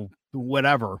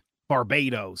 whatever,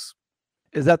 Barbados.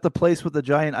 Is that the place with the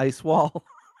giant ice wall?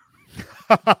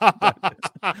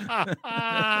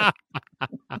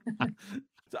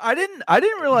 I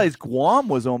didn't realize Guam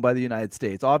was owned by the United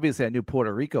States. Obviously, I knew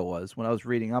Puerto Rico was when I was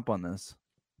reading up on this.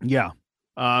 Yeah.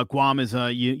 Guam is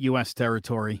a U.S.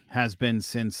 territory, has been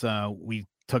since we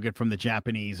took it from the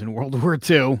Japanese in World War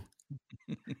II.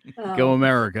 Go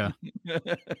America.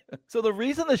 So the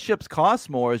reason the ships cost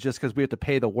more is just because we have to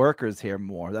pay the workers here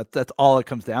more. That's all it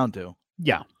comes down to.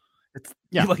 Yeah. It's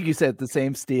like you said, the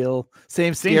same steel,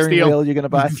 same steering steel. wheel you're gonna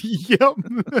buy. Yep.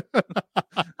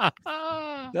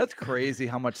 That's crazy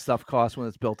how much stuff costs when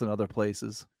it's built in other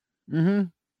places. Mm-hmm.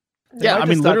 Yeah, I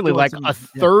mean, literally like a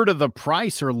third of the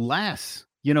price or less.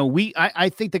 I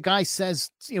think the guy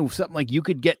says, something like you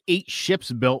could get 8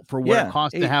 ships built for what it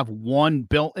costs to have one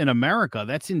built in America.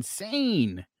 That's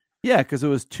insane. Yeah, because it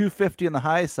was $250 on the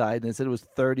high side, and it said it was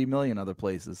 $30 million other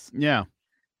places. Yeah.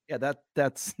 Yeah,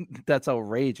 that's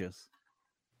outrageous.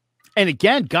 And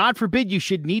again, God forbid you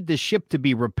should need the ship to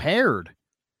be repaired.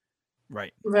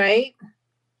 Right. Crazy.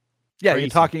 Yeah, you're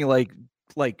talking like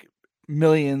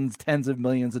millions, tens of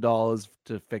millions of dollars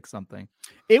to fix something.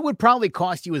 It would probably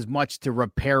cost you as much to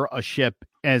repair a ship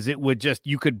as it would just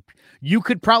you could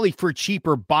probably for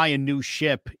cheaper buy a new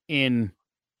ship in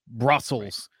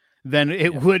Brussels than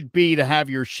it would be to have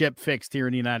your ship fixed here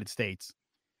in the United States.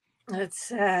 That's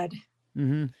sad.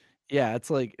 Mm-hmm. Yeah, it's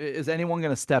like, is anyone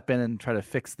going to step in and try to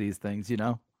fix these things? You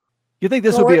think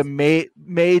this would be a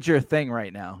major thing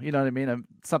right now? You know what I mean?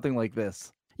 Something like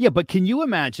this. Yeah, but can you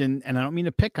imagine, and I don't mean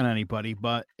to pick on anybody,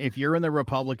 but if you're in the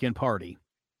Republican Party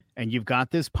and you've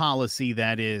got this policy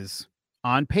that is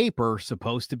on paper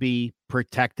supposed to be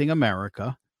protecting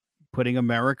America, putting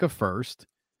America first,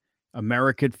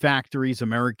 American factories,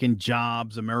 American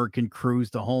jobs, American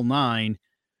crews, the whole nine,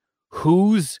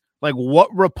 what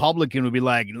Republican would be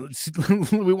like,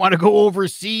 we want to go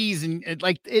overseas and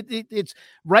it's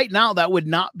right now that would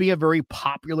not be a very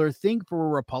popular thing for a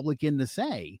Republican to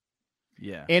say.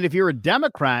 Yeah. And if you're a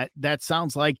Democrat, that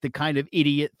sounds like the kind of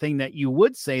idiot thing that you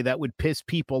would say that would piss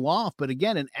people off. But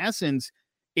again, in essence,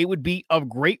 it would be of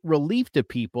great relief to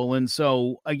people. And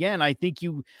so again, I think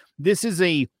this is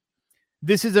a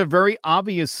very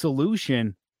obvious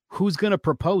solution. Who's going to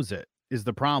propose it is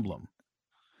the problem.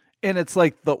 And it's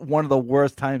like one of the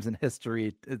worst times in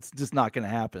history. It's just not going to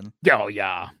happen. Oh,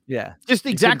 yeah. Yeah. Just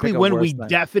exactly when we time.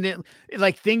 Definitely,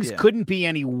 things couldn't be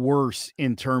any worse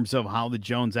in terms of how the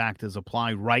Jones Act is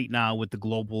applied right now with the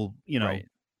global,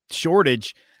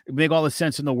 shortage. It would make all the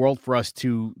sense in the world for us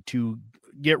to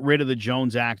get rid of the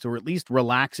Jones Act or at least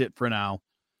relax it for now.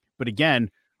 But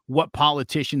again, what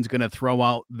politician's going to throw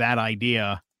out that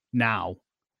idea now?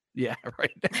 Yeah,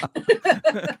 right now.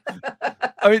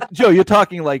 I mean, Joe, you're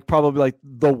talking probably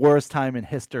the worst time in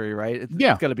history, right? It's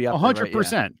going to be up 100%.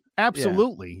 There, right?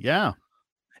 Absolutely. Yeah.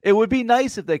 It would be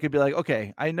nice if they could be like,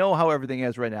 okay, I know how everything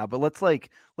is right now, but let's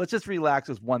just relax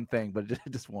with one thing, but it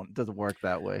just doesn't work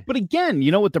that way. But again,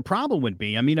 you know what the problem would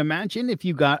be? I mean, imagine if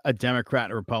you got a Democrat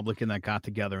and a Republican that got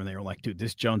together and they were like, dude,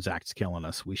 this Jones Act's killing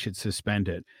us. We should suspend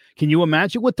it. Can you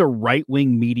imagine what the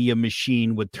right-wing media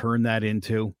machine would turn that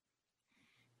into?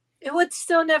 It would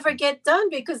still never get done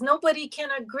because nobody can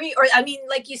agree. Or, I mean,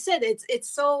 like you said, it's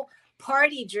so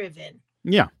party driven.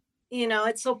 Yeah.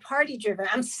 It's so party driven.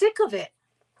 I'm sick of it.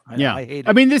 I hate it.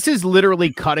 I mean, this is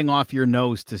literally cutting off your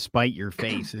nose to spite your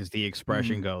face, as the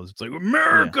expression goes. It's like,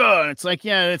 America. Yeah. It's like,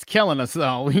 it's killing us,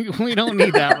 though. We don't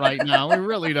need that right now. We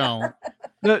really don't.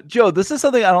 No, Joe, this is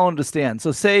something I don't understand.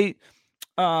 So say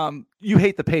you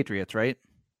hate the Patriots, right?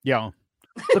 Yeah.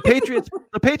 The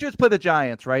Patriots play the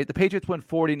Giants, right? The Patriots win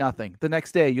 40-0. The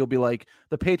next day, you'll be like,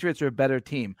 the Patriots are a better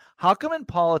team. How come in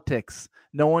politics,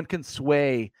 no one can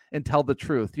sway and tell the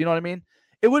truth? You know what I mean?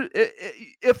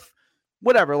 If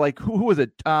whatever, like who was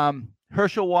it?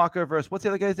 Herschel Walker versus what's the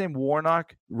other guy's name?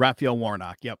 Warnock? Raphael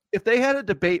Warnock. Yep. If they had a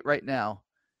debate right now,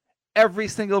 every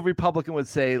single Republican would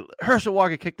say Herschel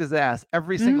Walker kicked his ass.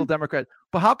 Every single Democrat.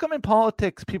 But how come in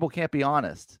politics people can't be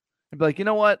honest and be like, you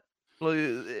know what?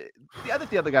 I think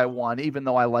the other guy won, even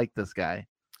though I like this guy.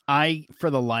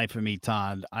 For the life of me,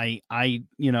 Todd, I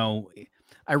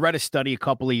read a study a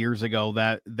couple of years ago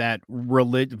that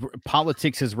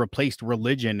politics has replaced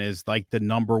religion as like the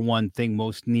number one thing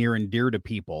most near and dear to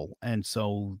people. And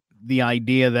so the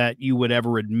idea that you would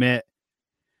ever admit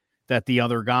that the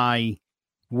other guy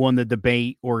won the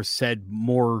debate or said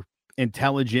more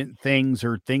intelligent things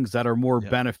or things that are more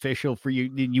beneficial for you,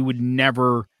 you would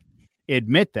never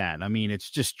admit that. I mean, it's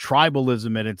just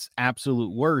tribalism at its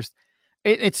absolute worst.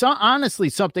 It's honestly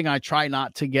something I try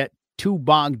not to get too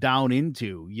bogged down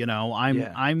into.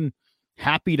 I'm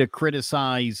happy to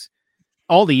criticize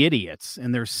all the idiots,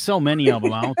 and there's so many of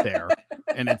them out there,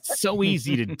 and it's so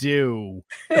easy to do.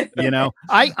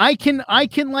 I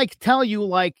can like tell you,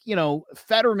 like,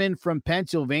 Fetterman from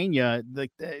Pennsylvania,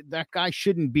 that guy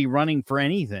shouldn't be running for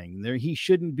anything. He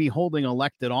shouldn't be holding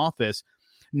elected office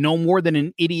no more than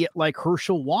an idiot like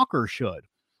Herschel Walker should.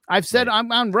 I've said, right.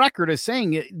 I'm on record as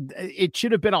saying it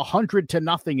should have been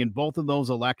 100-0 in both of those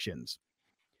elections.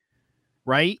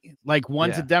 Right? Like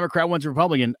one's a Democrat, one's a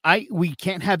Republican. We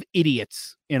can't have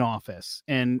idiots in office.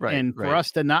 And for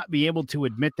us to not be able to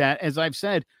admit that, as I've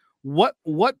said, what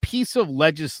piece of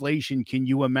legislation can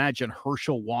you imagine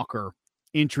Herschel Walker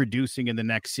introducing in the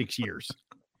next 6 years?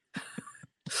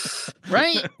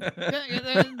 Right?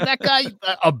 That guy,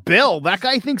 a bill. That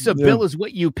guy thinks a bill is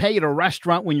what you pay at a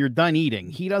restaurant when you're done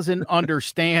eating. He doesn't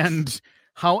understand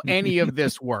how any of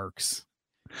this works.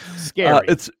 Scary.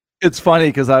 It's funny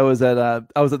because I was at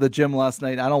the gym last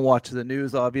night. I don't watch the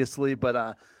news, obviously,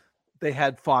 but they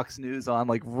had Fox News on,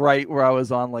 like right where I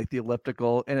was on, like the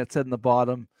elliptical, and it said in the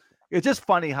bottom, it's just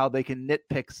funny how they can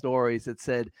nitpick stories. It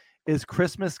said, "Is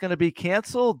Christmas going to be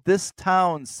canceled? This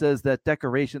town says that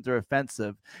decorations are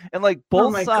offensive," and like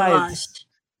both sides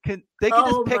can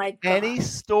just pick any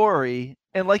story.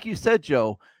 And like you said,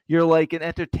 Joe, you're like an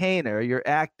entertainer. You're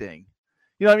acting.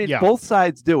 You know what I mean? Yeah. Both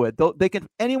sides do it.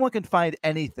 Anyone can find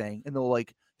anything, and they'll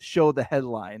like show the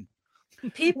headline.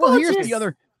 People here's the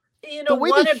other. The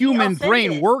way the human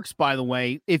brain works, by the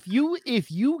way, if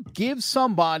you give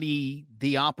somebody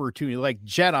the opportunity, like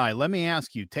Jetai, let me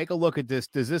ask you, take a look at this.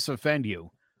 Does this offend you?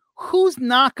 Who's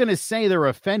not going to say they're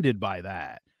offended by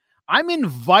that? I'm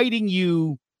inviting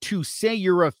you to say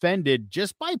you're offended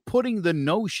just by putting the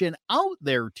notion out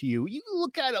there to you. You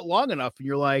look at it long enough, and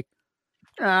you're like,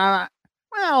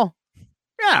 well,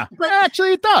 yeah, but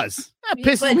actually it does. That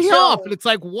pisses me off. And it's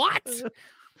like, what?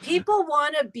 People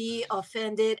want to be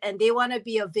offended and they want to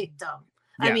be a victim.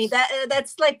 Yes. I mean,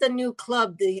 that's like the new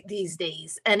club these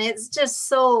days. And it's just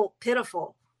so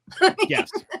pitiful. Yes.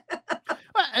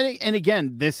 And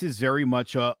again, this is very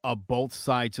much a both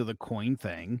sides of the coin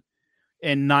thing.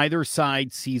 And neither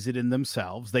side sees it in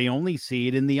themselves. They only see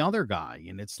it in the other guy.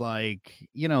 And it's like,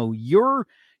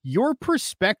 your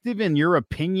perspective and your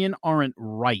opinion aren't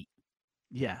right.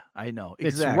 Yeah, I know.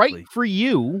 Exactly. It's right for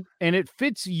you and it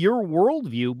fits your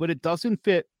worldview, but it doesn't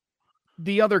fit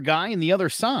the other guy and the other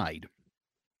side.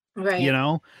 Right.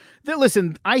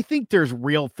 Listen, I think there's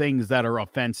real things that are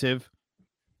offensive.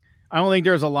 I don't think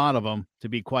there's a lot of them, to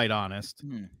be quite honest.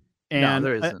 And no,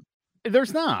 there isn't.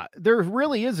 There's not. There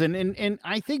really isn't. And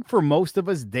I think for most of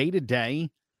us day to day,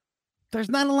 there's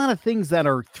not a lot of things that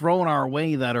are thrown our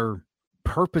way that are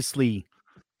purposely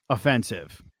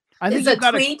offensive. I think is a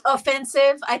tweet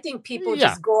offensive? I think people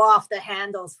just go off the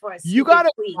handles for a you got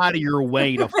to go out of your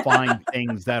way to find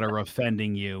things that are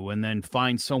offending you, and then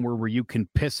find somewhere where you can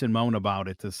piss and moan about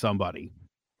it to somebody.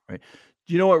 Right.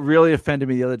 Do you know what really offended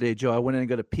me the other day, Joe? I went in and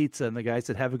got a pizza, and the guy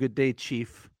said, "Have a good day,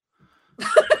 Chief."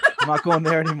 I'm not going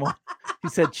there anymore. He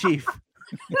said, "Chief."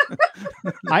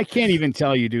 I can't even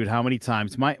tell you, dude, how many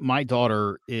times my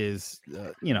daughter is,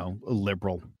 a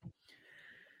liberal.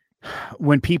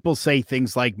 When people say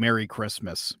things like Merry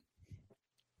Christmas,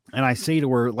 and I say to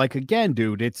her, like, again,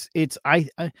 dude, I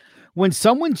when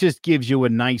someone just gives you a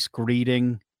nice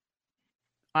greeting,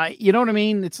 you know what I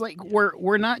mean? It's like,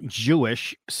 we're not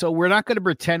Jewish, so we're not going to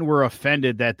pretend we're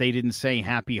offended that they didn't say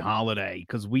happy holiday,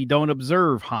 because we don't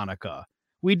observe Hanukkah.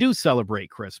 We do celebrate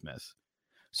Christmas.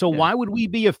 So why would we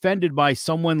be offended by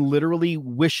someone literally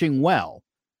wishing well?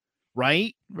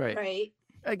 Right. Right.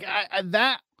 Like,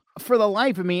 that, for the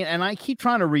life of me, and I keep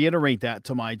trying to reiterate that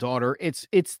to my daughter, it's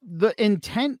the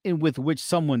intent with which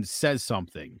someone says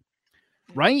something,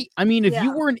 right? I mean, if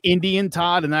you were an Indian,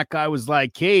 Todd, and that guy was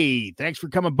like, "Hey, thanks for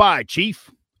coming by, Chief."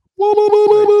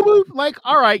 Like,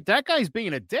 all right, that guy's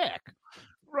being a dick,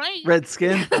 right?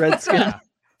 Redskin.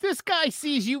 This guy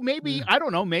sees you, maybe, I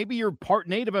don't know, maybe you're part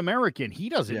Native American. He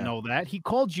doesn't know that. He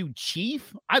called you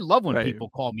Chief. I love when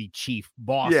people call me Chief,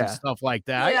 boss, and stuff like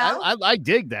that. Yeah. I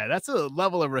dig that. That's a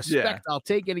level of respect I'll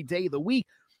take any day of the week.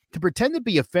 To pretend to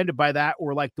be offended by that,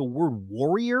 or like the word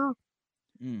warrior,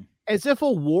 as if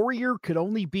a warrior could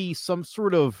only be some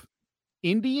sort of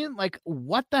Indian. Like,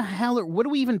 what the hell? What are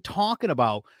we even talking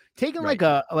about? Taking like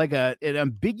an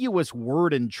ambiguous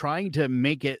word and trying to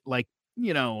make it like,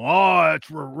 that's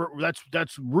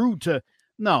rude to.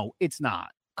 No, it's not.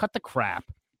 Cut the crap.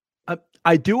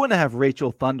 I do want to have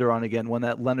Rachel Thunder on again when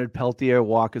that Leonard Peltier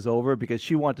walk is over, because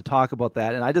she wanted to talk about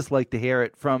that, and I just like to hear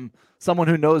it from someone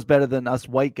who knows better than us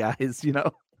white guys.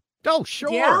 Oh,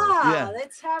 sure. Yeah.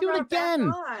 Let's have do it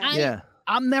again.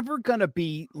 I'm never gonna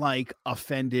be like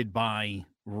offended by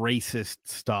racist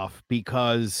stuff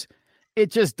because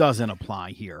it just doesn't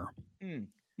apply here.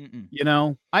 You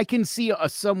know, I can see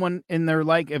someone in there,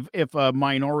 like if a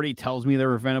minority tells me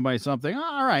they're offended by something,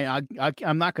 all right,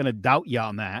 I'm not going to doubt you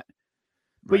on that.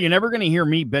 But you're never going to hear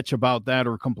me bitch about that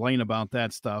or complain about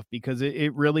that stuff because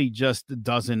it really just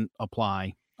doesn't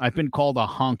apply. I've been called a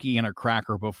honky and a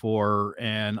cracker before,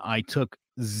 and I took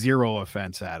zero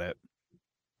offense at it.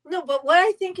 No, but what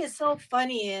I think is so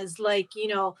funny is, like, you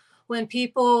know, when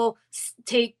people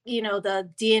take, you know, the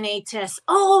DNA test,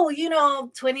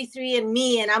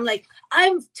 23andMe, and I'm like,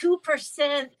 I'm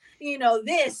 2%, you know,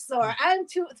 this, or I'm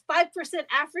 5%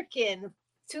 African,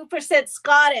 2%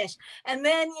 Scottish, and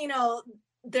then, you know,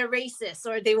 they're racist,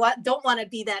 or they don't want to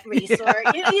be that race, or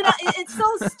you know, it's so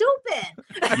stupid.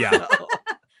 Yeah.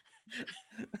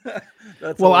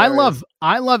 Well, hilarious.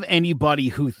 I love anybody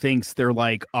who thinks they're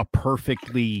like a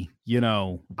perfectly, you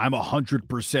know, I'm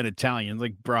 100% Italian.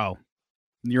 Like, bro,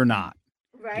 you're not.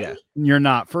 Right? Yeah. You're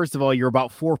not. First of all, you're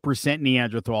about 4%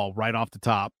 Neanderthal right off the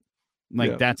top.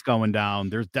 Like, that's going down.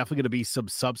 There's definitely going to be some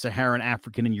sub-Saharan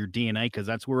African in your DNA because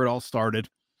that's where it all started.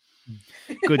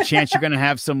 Good chance you're going to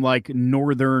have some like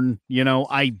northern, you know,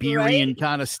 Iberian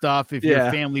kind of stuff if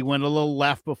your family went a little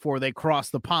left before they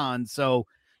crossed the pond. So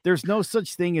there's no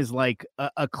such thing as like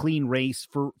a clean race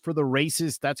for the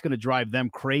racists. That's going to drive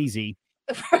them crazy.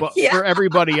 But for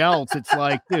everybody else, it's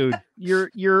like, dude,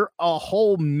 you're a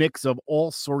whole mix of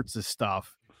all sorts of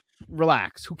stuff.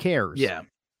 Relax. Who cares? Yeah.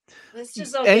 Let's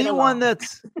just everyone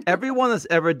that's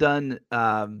ever done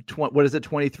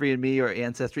 23andMe or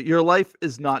Ancestry, your life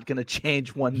is not going to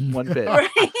change one bit.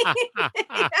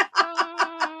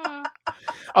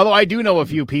 Although I do know a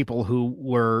few people who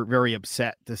were very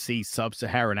upset to see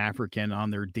sub-Saharan African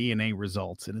on their DNA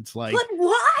results, and it's like, but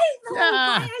why?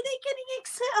 Why are they getting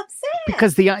upset?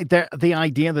 Because the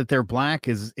idea that they're black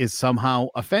is somehow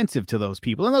offensive to those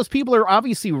people, and those people are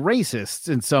obviously racists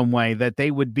in some way that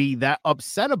they would be that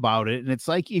upset about it. And it's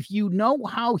like, if you know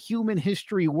how human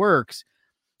history works,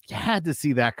 you had to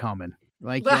see that coming.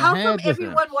 Like, but how come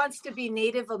everyone wants to be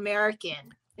Native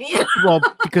American? Well,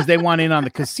 because they want in on the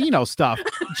casino stuff.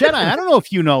 Jetai, I don't know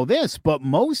if you know this, but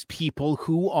most people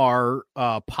who are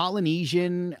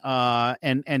Polynesian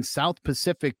and South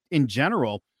Pacific in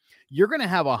general, you're going to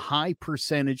have a high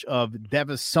percentage of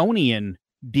Devisonian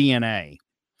DNA,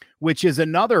 which is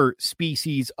another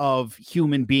species of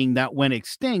human being that went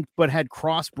extinct but had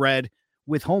crossbred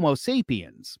with Homo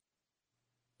sapiens.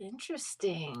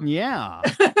 Interesting. Yeah.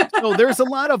 So there's a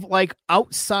lot of like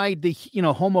outside the, you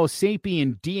know, Homo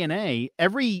sapien DNA.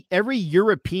 Every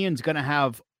European's going to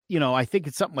have, you know, I think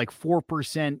it's something like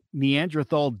 4%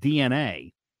 Neanderthal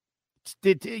DNA.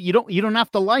 You don't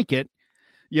have to like it.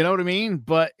 You know what I mean?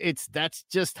 But that's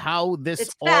just how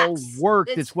this all worked.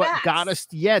 It's what got us.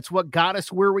 Yeah. It's what got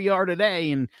us where we are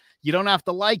today. And you don't have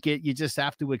to like it. You just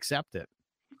have to accept it.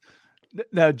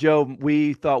 Now, Joe,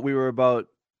 we thought we were about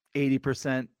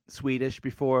 80% Swedish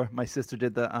before my sister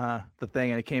did the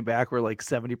thing, and it came back we're like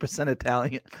 70%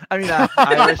 Italian. I mean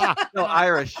Irish. No,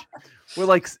 Irish. We're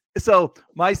like, so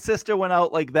my sister went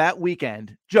out like that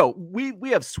weekend. Joe,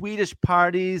 we have Swedish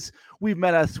parties. We've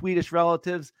met our Swedish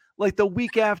relatives. Like the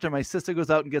week after, my sister goes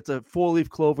out and gets a 4-leaf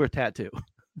clover tattoo.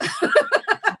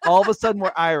 All of a sudden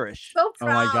we're Irish. So proud,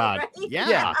 oh my God. Right?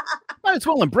 Yeah. Might as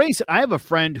well embrace it. I have a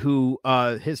friend who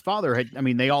his father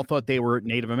they all thought they were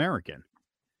Native American.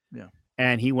 Yeah.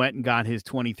 And he went and got his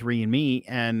 23andMe,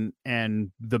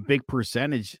 and the big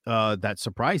percentage that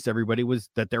surprised everybody was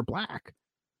that they're black.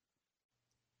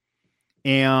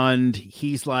 And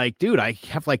he's like, dude, I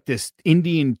have like this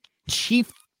Indian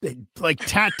chief like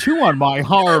tattoo on my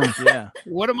arm. Yeah.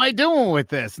 What am I doing with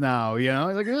this now? You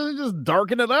know, like, just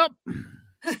darken it up.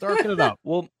 Just darken it up.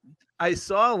 Well, I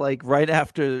saw like right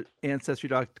after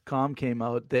Ancestry.com came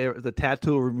out, the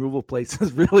tattoo removal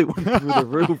places really went through the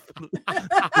roof.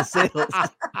 The sales.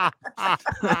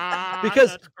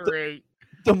 Because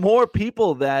the more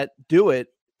people that do it,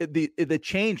 the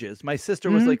changes. My sister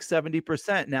was like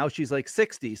 70%. Now she's like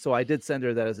 60. So I did send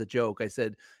her that as a joke. I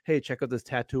said, hey, check out this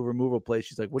tattoo removal place.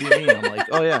 She's like, what do you mean? I'm like,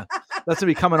 oh yeah, that's gonna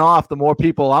be coming off. The more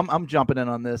people, I'm jumping in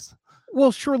on this.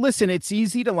 Well, sure. Listen, it's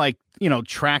easy to like, you know,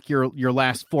 track your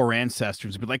last 4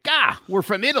 ancestors and be like, we're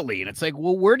from Italy. And it's like,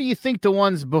 well, where do you think the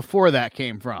ones before that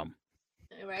came from?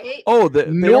 Right. Oh, they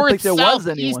North, don't think there South, was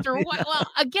anyone. East, or what? Well,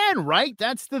 again, right.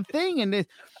 That's the thing. And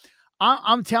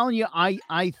I'm telling you,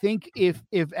 I think if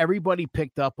everybody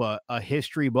picked up a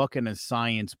history book and a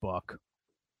science book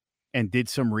and did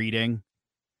some reading,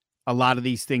 a lot of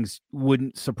these things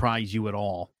wouldn't surprise you at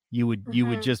all. You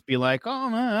would just be like, oh,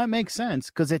 man, that makes sense,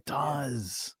 because it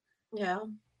does. Yeah.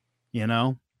 You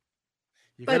know?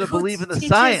 You got to believe in the teaches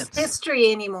science.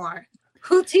 history anymore?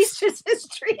 Who teaches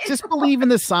history? Just believe in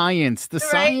the science. The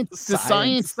Right?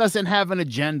 science doesn't have an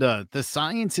agenda. The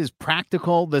science is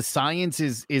practical. The science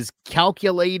is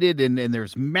calculated, and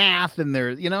there's math, and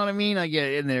there, you know what I mean?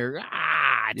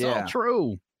 It's all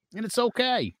true, and it's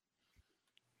okay.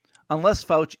 Unless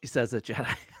Fauci says it, Jedi.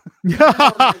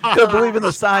 Oh my You gotta believe in the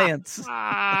God. science.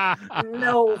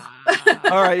 No.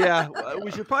 All right, yeah. We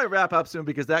should probably wrap up soon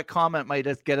because that comment might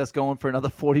just get us going for another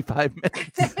 45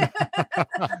 minutes.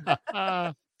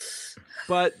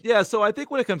 But yeah, so I think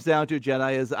what it comes down to,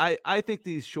 Jedi, is I think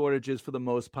these shortages for the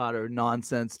most part are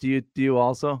nonsense. Do you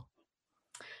also?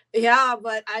 Yeah,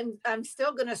 but I'm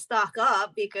still gonna stock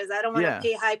up because I don't want to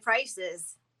pay high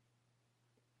prices.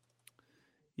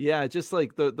 Yeah, just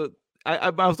like I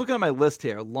was looking at my list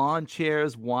here: lawn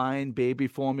chairs, wine, baby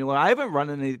formula. I haven't run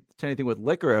into anything with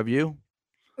liquor. Have you?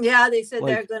 Yeah, they said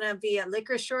Like- there's gonna be a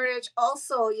liquor shortage.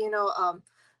 Also,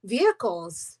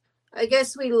 vehicles. I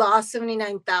guess we lost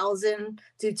 79,000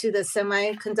 due to the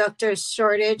semiconductor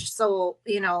shortage. So,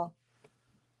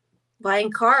 buying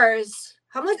cars.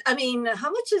 How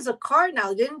much is a car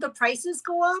now? Didn't the prices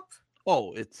go up?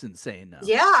 Oh, it's insane now.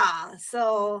 Yeah.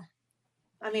 So,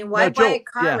 why Joe, buy a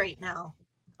car right now?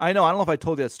 I know. I don't know if I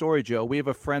told you that story, Joe. We have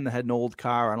a friend that had an old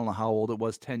car. I don't know how old it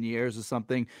was, 10 years or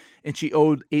something. And she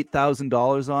owed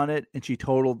 $8,000 on it. And she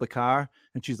totaled the car.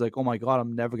 And she's like, oh my God,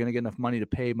 I'm never going to get enough money to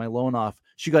pay my loan off.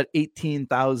 She got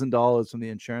 $18,000 from the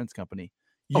insurance company.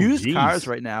 Oh, Used geez. cars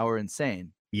right now are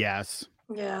insane. Yes.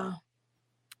 Yeah.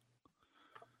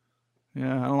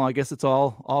 Yeah, I don't know. I guess it's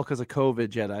all because of COVID,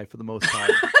 Jedi, for the most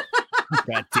part.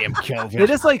 Goddamn COVID. They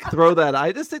just like throw that.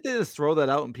 I just think they just throw that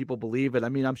out and people believe it. I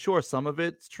mean, I'm sure some of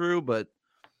it's true, but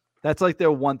that's like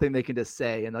their one thing they can just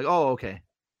say and like, oh, okay.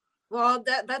 Well,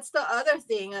 that's the other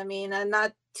thing. And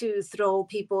not to throw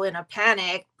people in a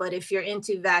panic, but if you're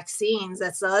into vaccines,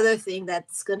 that's the other thing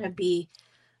that's going to be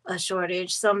a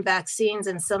shortage. Some vaccines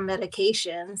and some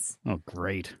medications. Oh,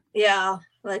 great. Yeah,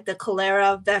 like the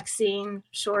cholera vaccine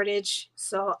shortage.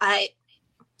 So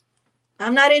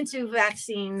I'm not into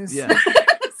vaccines. Yeah.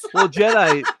 Well,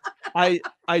 Jedi,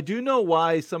 I do know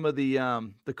why some of the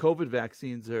COVID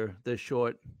vaccines they're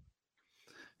short.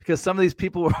 Because some of these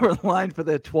people were in line for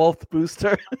their 12th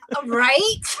booster.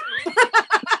 Right?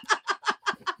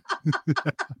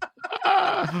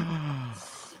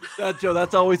 Joe,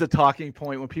 that's always a talking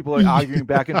point when people are arguing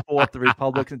back and forth, the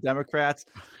Republicans and Democrats.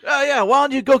 Oh, yeah, why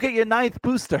don't you go get your 9th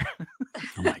booster?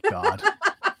 Oh, my God.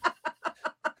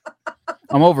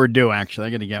 I'm overdue, actually. I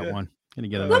got to get one. Got to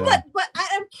get another one. But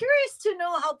I'm curious to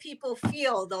know how people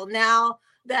feel, though, now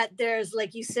that there's,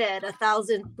 like you said,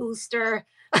 1,000 booster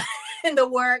in the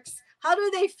works. How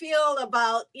do they feel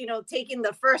about, taking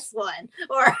the first one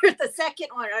or the second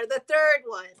one or the third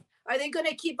one? Are they going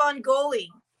to keep on going?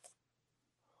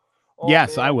 Oh,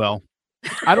 Yes, man. I will.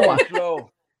 I don't want. Joe.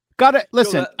 Got it.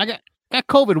 Listen, that- I got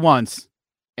COVID once,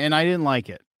 and I didn't like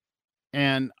it.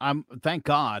 And thank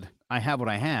God I had what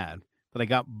I had, but I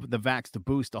got the vax to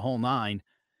boost the whole 9.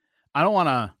 I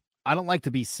don't like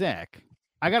to be sick.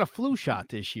 I got a flu shot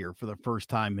this year for the first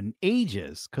time in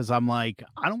ages because I'm like,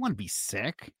 I don't want to be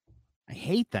sick. I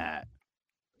hate that.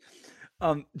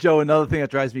 Joe, another thing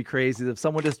that drives me crazy is if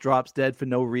someone just drops dead for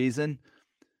no reason,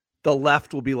 the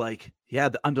left will be like, yeah,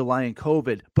 the underlying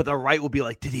COVID, but the right will be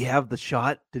like, did he have the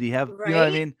shot? Did he have, you know what I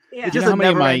Right? mean? Yeah. It's Do you just know a how many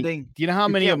of never my- ending. Do you know how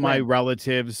You many of can't my win.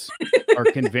 relatives are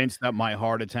convinced that my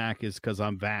heart attack is because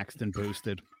I'm vaxxed and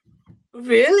boosted?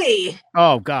 Really?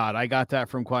 Oh God, I got that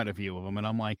from quite a few of them, and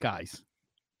I'm like, guys,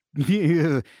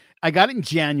 I got it in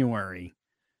January.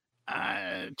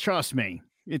 Trust me,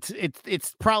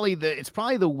 it's probably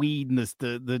the weed and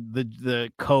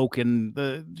the coke and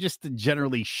the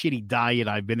generally shitty diet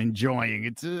I've been enjoying.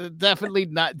 It's definitely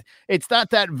not. It's not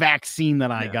that vaccine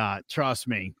that I got. Trust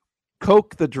me.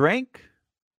 Coke the drink?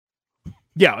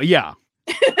 Yeah,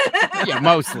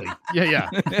 mostly. Yeah.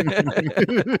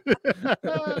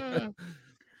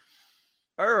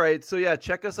 All right. So yeah,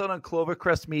 check us out on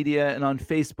Clovercrest Media and on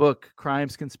Facebook,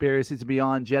 Crimes, Conspiracies, and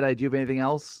Beyond. Jedi, do you have anything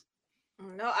else?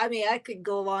 No, I could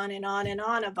go on and on and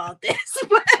on about this.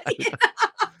 But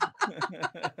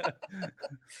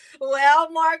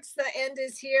well, Marks, the end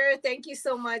is here. Thank you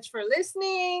so much for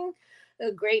listening.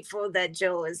 Grateful that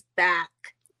Joe is back.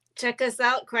 Check us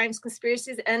out, Crimes,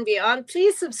 Conspiracies, and Beyond.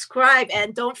 Please subscribe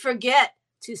and don't forget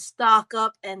to stock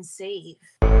up and save.